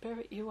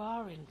Spirit, you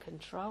are in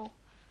control.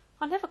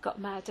 I never got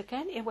mad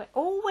again. It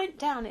all went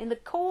down in the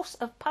course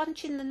of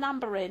punching the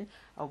number in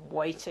and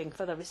waiting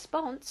for the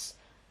response.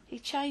 He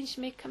changed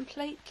me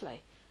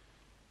completely.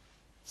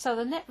 So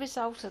the net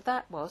result of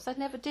that was they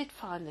never did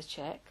find the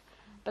cheque,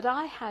 but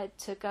I had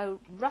to go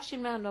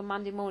rushing round on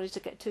Monday morning to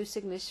get 2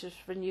 signatures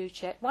for a new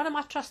cheque. One of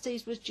my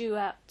trustees was due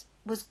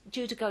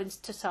to go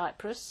to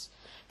Cyprus.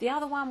 The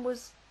other one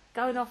was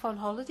going off on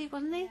holiday,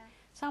 wasn't he?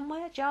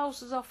 Somewhere.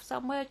 Giles was off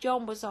somewhere.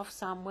 John was off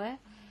somewhere.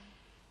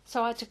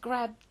 So I had to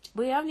grab,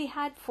 we only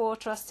had 4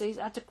 trustees.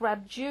 I had to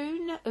grab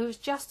June, who's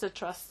just a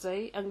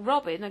trustee, and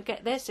Robin, and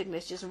get their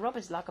signatures. And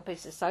Robin's like a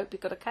piece of soap.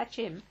 You've got to catch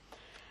him.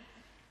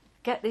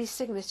 Get these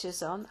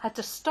signatures on. I had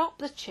to stop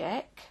the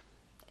cheque.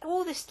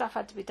 All this stuff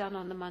had to be done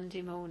on the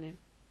Monday morning.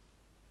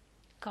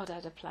 God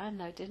had a plan,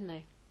 though, didn't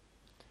he?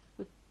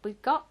 We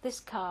got this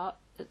car.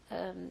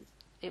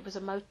 It was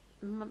a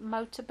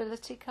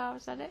Motability car,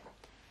 is that it?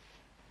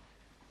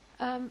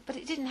 But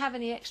it didn't have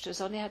any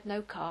extras on. It had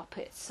no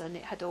carpets, and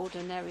it had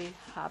ordinary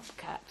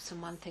hubcaps and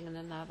one thing and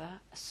another.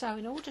 So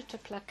in order to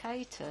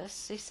placate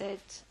us, he said,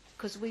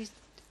 because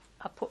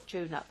I put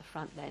June up the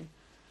front then,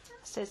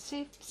 I said,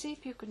 see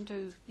if you can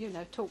do,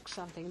 talk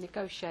something,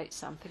 negotiate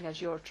something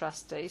as you're a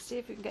trustee, see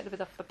if you can get a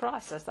bit off the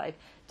price as they've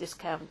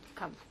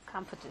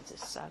comforted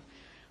us. So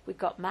we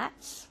got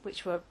mats,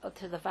 which were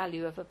to the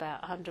value of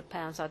about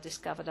 £100, I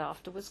discovered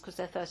afterwards, because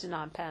they're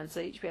 £39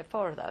 each. We had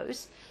 4 of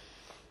those.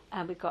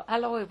 And we got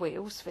alloy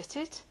wheels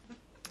fitted.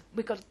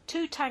 We got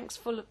 2 tanks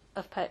full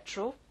of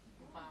petrol.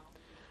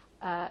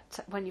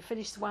 When you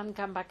finish one,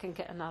 come back and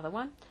get another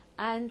one.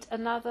 And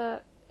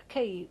another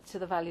key to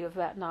the value of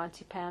about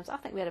 £90. I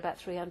think we had about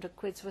 300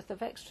 quid's worth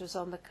of extras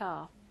on the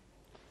car.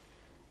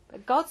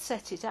 But God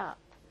set it up.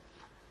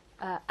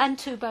 And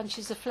 2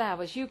 bunches of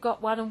flowers. You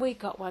got one and we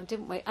got one,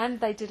 didn't we? And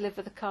they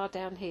delivered the car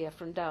down here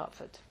from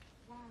Dartford.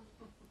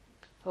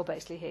 Or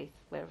Bexley Heath,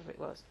 wherever it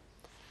was.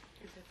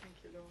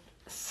 Thank you, Lord.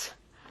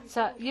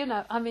 So,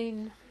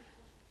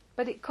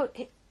 but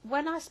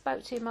when I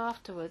spoke to him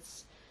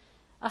afterwards,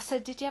 I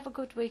said, did you have a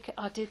good week?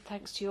 I did,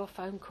 thanks to your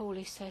phone call,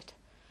 he said.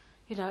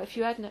 If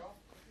you hadn't,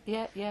 he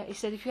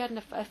said, if you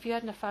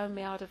hadn't phoned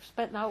me, I'd have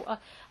spent the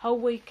whole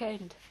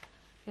weekend,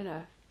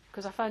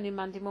 because I phoned him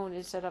Monday morning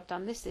and said, I've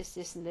done this,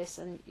 and this,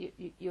 and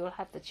you'll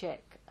have the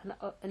cheque.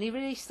 And he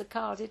released the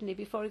car, didn't he,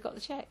 before he got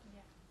the cheque?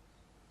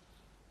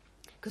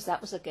 Because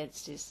that was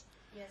against his...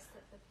 Yes,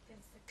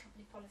 against the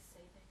company policy.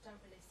 They don't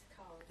release the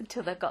car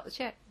until they've got the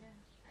cheque. Yeah,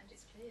 and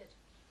it's cleared.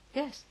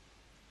 Yes,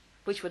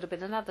 which would have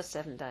been another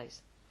 7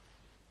 days.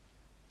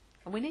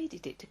 And we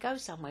needed it to go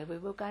somewhere. We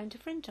were going to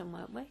Frinton,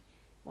 weren't we?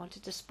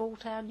 Wanted to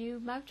sport our new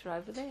motor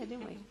over there,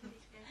 didn't we?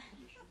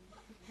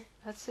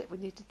 That's it. We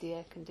needed the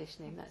air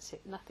conditioning. That's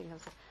it. Nothing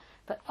else.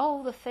 But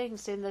all the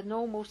things in the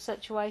normal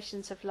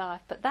situations of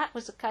life. But that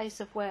was a case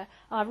of where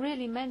I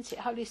really meant it.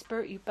 Holy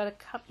Spirit, you better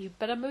come. You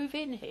better move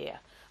in here.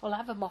 I'll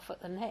have them off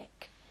at the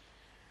neck.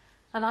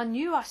 And I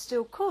knew I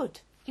still could,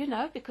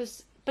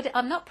 but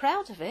I'm not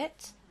proud of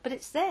it. But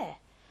it's there.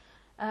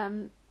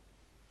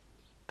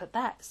 But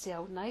that's the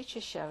old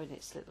nature showing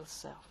its little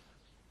self.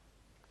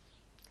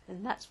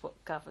 And that's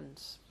what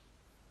governs.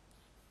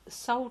 The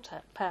soul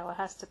power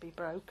has to be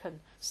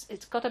broken.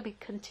 It's got to be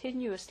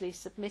continuously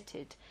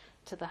submitted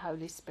to the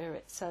Holy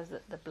Spirit so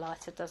that the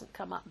blighter doesn't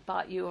come up and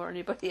bite you or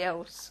anybody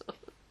else.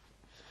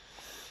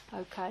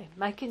 Okay,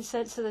 making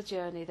sense of the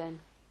journey then.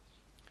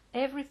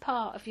 Every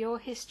part of your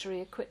history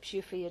equips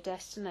you for your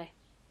destiny.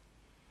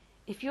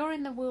 If you're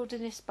in the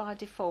wilderness by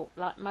default,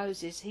 like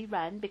Moses, he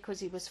ran because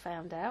he was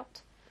found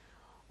out,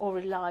 or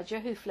Elijah,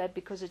 who fled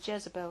because of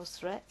Jezebel's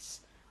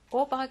threats,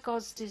 or by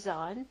God's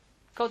design,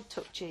 God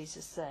took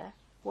Jesus there.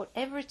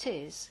 Whatever it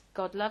is,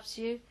 God loves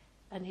you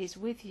and he's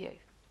with you.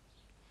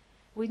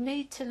 We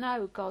need to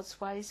know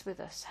God's ways with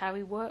us, how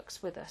he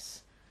works with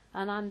us,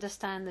 and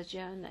understand the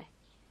journey.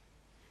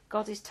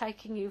 God is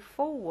taking you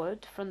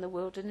forward from the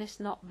wilderness,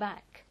 not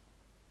back.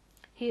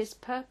 He is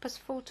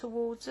purposeful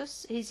towards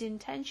us. He's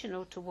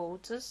intentional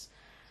towards us.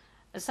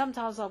 And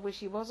sometimes I wish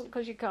he wasn't,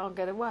 because you can't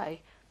get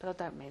away. But I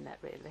don't mean that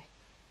really.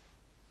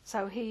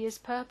 So he is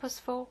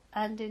purposeful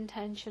and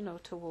intentional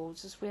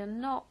towards us. We are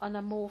not an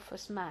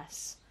amorphous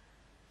mass.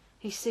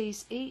 He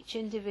sees each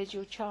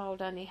individual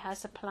child and he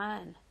has a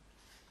plan.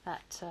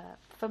 That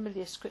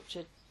familiar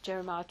scripture,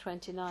 Jeremiah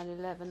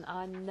 29:11,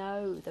 I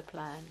know the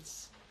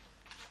plans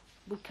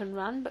We can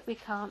run, but we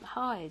can't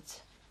hide.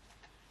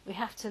 We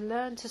have to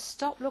learn to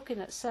stop looking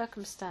at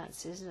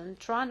circumstances and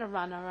trying to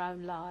run our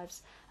own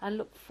lives and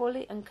look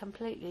fully and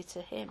completely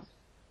to Him,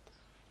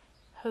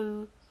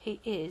 who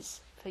He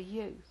is for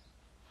you,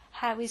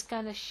 how He's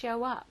going to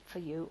show up for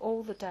you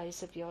all the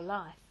days of your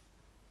life.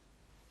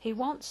 He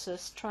wants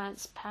us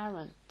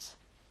transparent.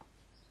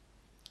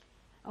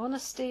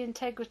 Honesty,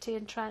 integrity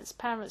and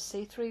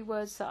transparency, 3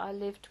 words that I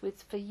lived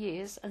with for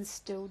years and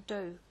still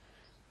do.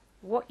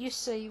 What you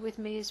see with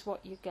me is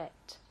what you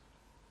get.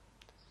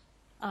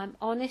 I'm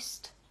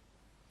honest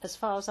as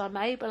far as I'm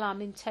able. I'm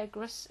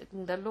integrous,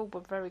 and the Lord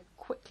would very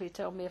quickly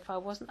tell me if I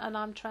wasn't, and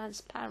I'm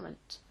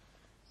transparent.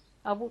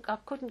 I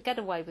couldn't get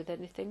away with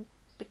anything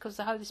because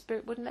the Holy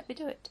Spirit wouldn't let me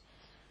do it.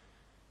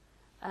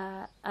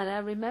 And I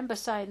remember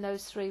saying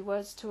those 3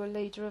 words to a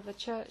leader of a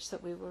church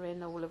that we were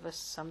in, all of us,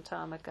 some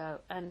time ago,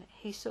 and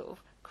he sort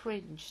of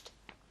cringed.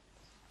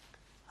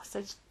 I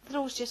said, the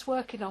Lord's just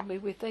working on me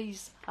with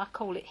these, I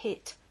call it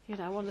HIT,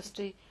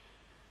 honesty,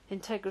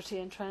 integrity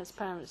and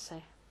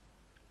transparency.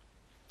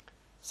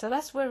 So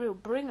that's where He'll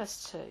bring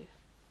us to,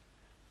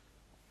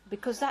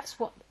 because that's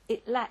what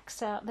it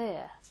lacks out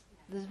there.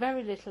 There's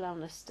very little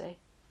honesty,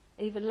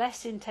 even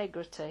less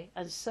integrity,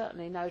 and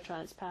certainly no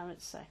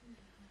transparency.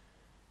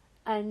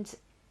 And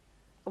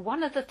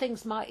one of the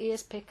things my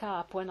ears pick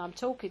up when I'm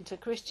talking to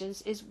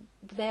Christians is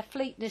their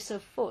fleetness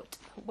of foot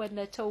when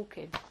they're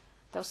talking.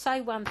 They'll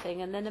say one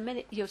thing, and then a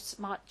minute you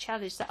might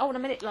challenge that. Oh, and a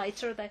minute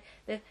later they're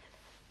a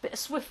bit of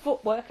swift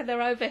footwork and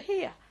they're over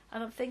here.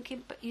 And I'm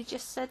thinking, but you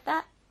just said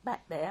that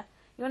back there.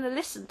 You want to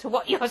listen to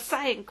what you're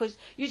saying because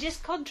you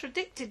just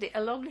contradicted it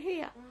along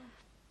here.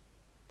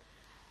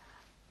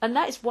 And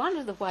that is one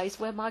of the ways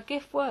where my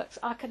gift works.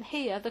 I can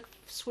hear the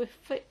swift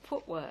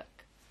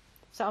footwork.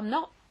 So I'm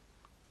not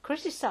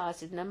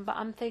criticising them, but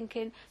I'm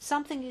thinking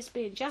something is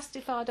being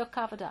justified or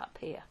covered up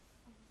here.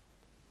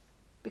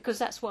 Because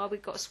that's why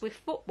we've got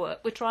swift footwork.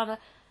 We're trying to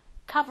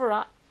cover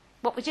up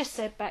what we just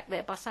said back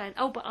there by saying,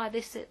 oh, but I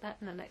this, it, that,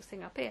 and the next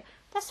thing up here.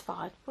 That's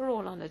fine. We're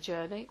all on a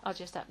journey. I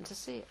just happen to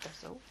see it,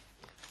 that's all.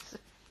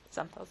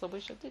 Sometimes I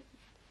wish I didn't.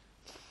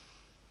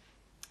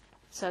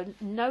 So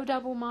no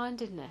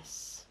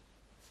double-mindedness.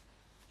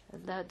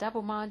 The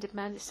double-minded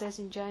man, it says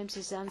in James,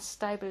 is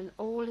unstable in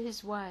all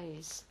his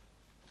ways.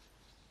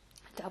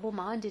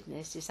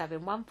 Double-mindedness is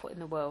having 1 foot in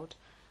the world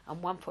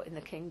and 1 foot in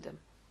the kingdom.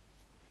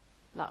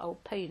 Like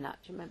old Peanut.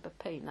 Do you remember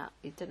Peanut?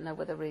 He didn't know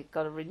whether he'd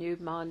got a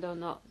renewed mind or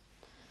not.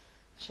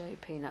 I'll show you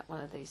Peanut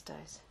one of these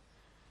days.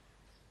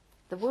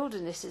 The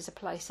wilderness is a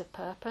place of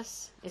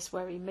purpose. It's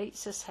where He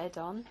meets us head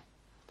on.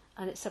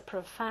 And it's a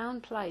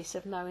profound place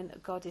of knowing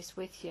that God is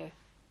with you.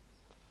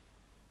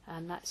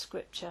 And that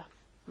scripture,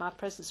 my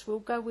presence will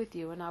go with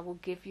you and I will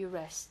give you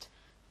rest.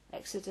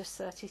 Exodus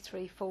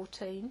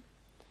 33:14.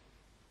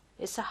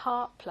 It's a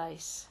heart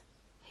place.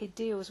 He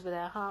deals with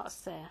our hearts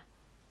there.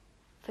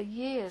 For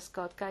years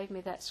God gave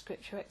me that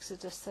scripture,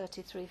 Exodus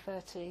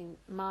 33:13.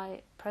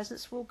 My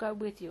presence will go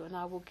with you and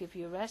I will give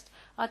you rest.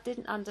 I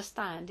didn't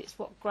understand. It's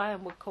what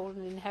Graham would call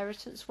an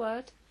inheritance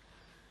word.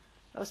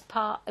 It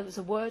was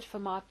a word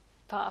for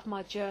part of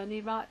my journey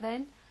right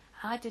then.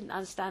 I didn't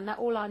understand that.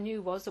 All I knew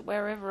was that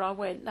wherever I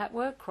went, that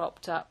word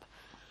cropped up.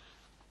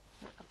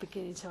 I'm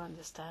beginning to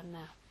understand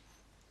now.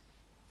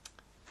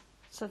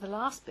 So the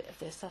last bit of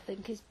this, I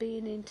think, is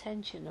being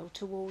intentional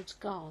towards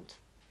God.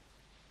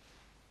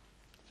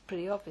 It's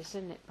pretty obvious,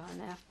 isn't it, by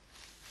now?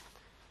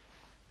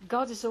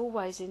 God is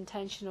always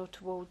intentional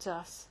towards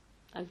us.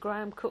 And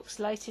Graham Cook's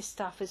latest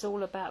stuff is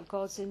all about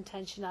God's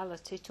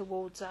intentionality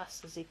towards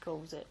us, as he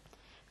calls it.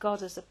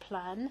 God has a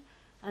plan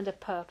and a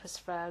purpose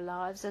for our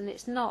lives, and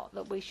it's not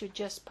that we should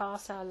just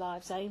pass our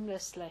lives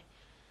aimlessly,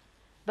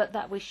 but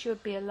that we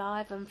should be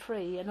alive and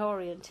free and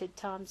oriented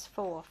times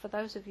 4. For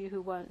those of you who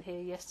weren't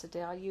here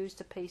yesterday, I used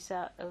a piece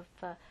out of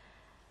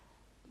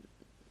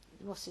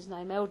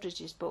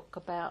Eldridge's book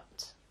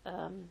about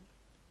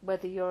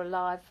whether you're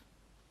alive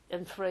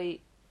and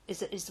free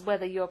is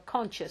whether you're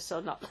conscious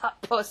or not.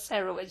 Like poor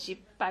Sarah when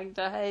she banged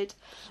her head.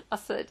 I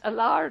said,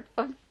 alive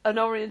and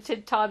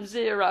oriented times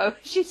 0.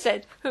 She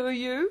said, who are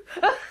you?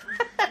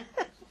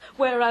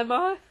 Where am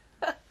I?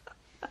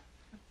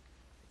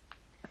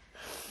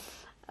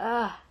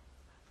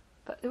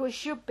 But we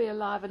should be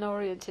alive and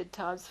oriented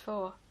times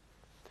 4.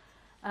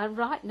 And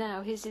right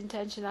now his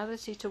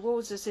intentionality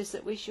towards us is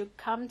that we should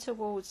come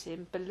towards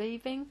him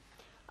believing,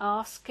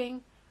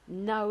 asking,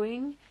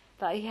 knowing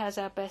that he has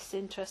our best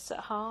interests at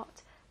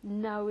heart,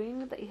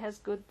 knowing that he has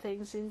good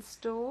things in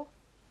store.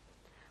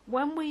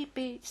 When we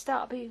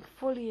start being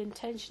fully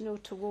intentional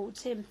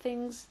towards him,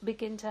 things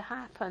begin to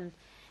happen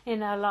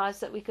in our lives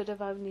that we could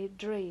have only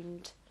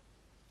dreamed.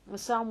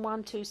 Psalm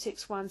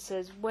 126:1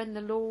 says, when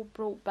the Lord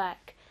brought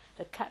back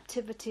the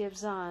captivity of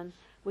Zion,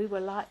 we were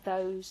like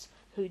those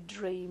who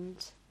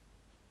dreamed.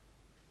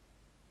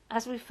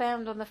 As we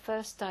found on the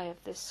first day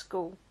of this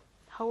school,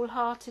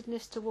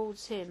 wholeheartedness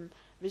towards him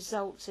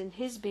results in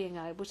his being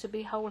able to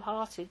be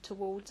wholehearted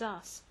towards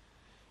us.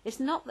 It's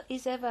not that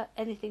he's ever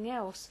anything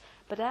else,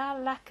 but our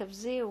lack of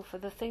zeal for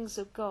the things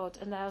of God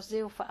and our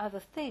zeal for other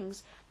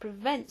things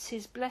prevents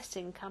his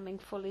blessing coming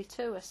fully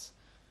to us.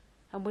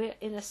 And we're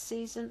in a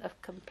season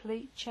of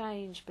complete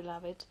change,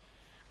 beloved,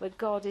 where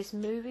God is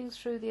moving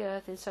through the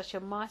earth in such a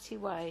mighty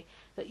way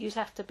that you'd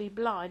have to be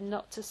blind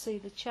not to see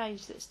the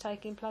change that's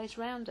taking place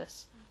round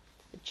us.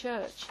 The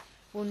church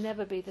will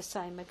never be the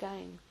same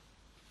again.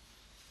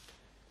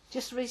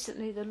 Just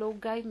recently the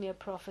Lord gave me a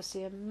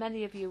prophecy, and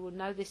many of you will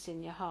know this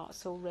in your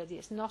hearts already.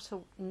 It's not a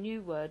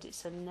new word,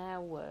 it's a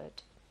now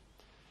word.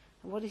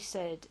 And what he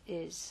said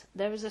is,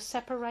 there is a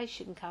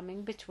separation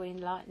coming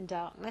between light and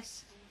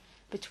darkness,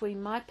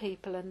 between my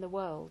people and the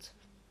world.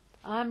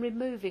 I am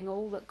removing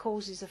all that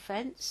causes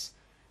offence,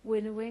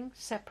 winnowing,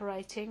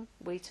 separating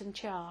wheat and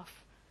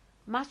chaff.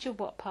 Much of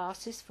what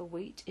passes for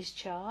wheat is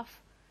chaff.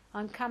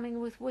 I'm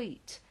coming with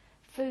wheat,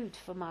 food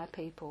for my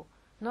people,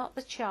 not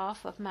the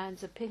chaff of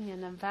man's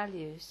opinion and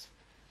values.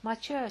 My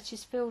church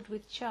is filled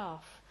with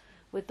chaff,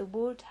 with the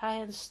wood, hay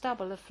and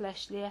stubble of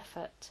fleshly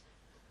effort.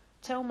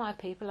 Tell my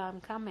people I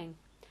am coming.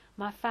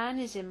 My fan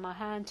is in my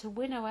hand to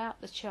winnow out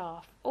the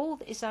chaff, all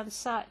that is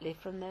unsightly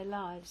from their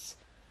lives.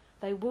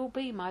 They will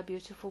be my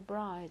beautiful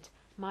bride,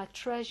 my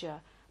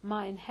treasure,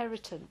 my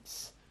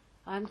inheritance.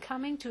 I am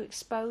coming to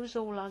expose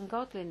all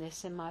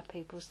ungodliness in my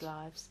people's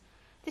lives.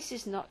 This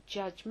is not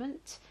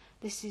judgment,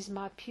 this is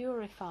my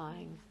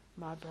purifying,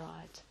 my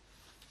bride.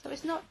 So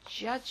it's not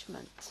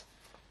judgment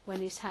when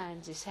his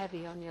hand is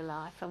heavy on your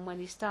life and when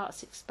he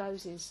starts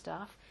exposing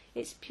stuff.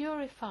 It's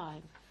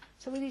purifying.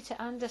 So we need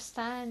to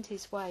understand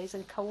his ways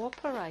and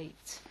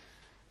cooperate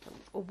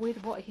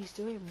with what he's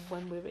doing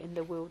when we're in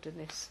the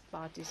wilderness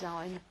by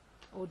design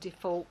or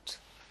default.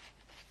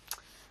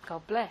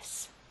 God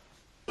bless.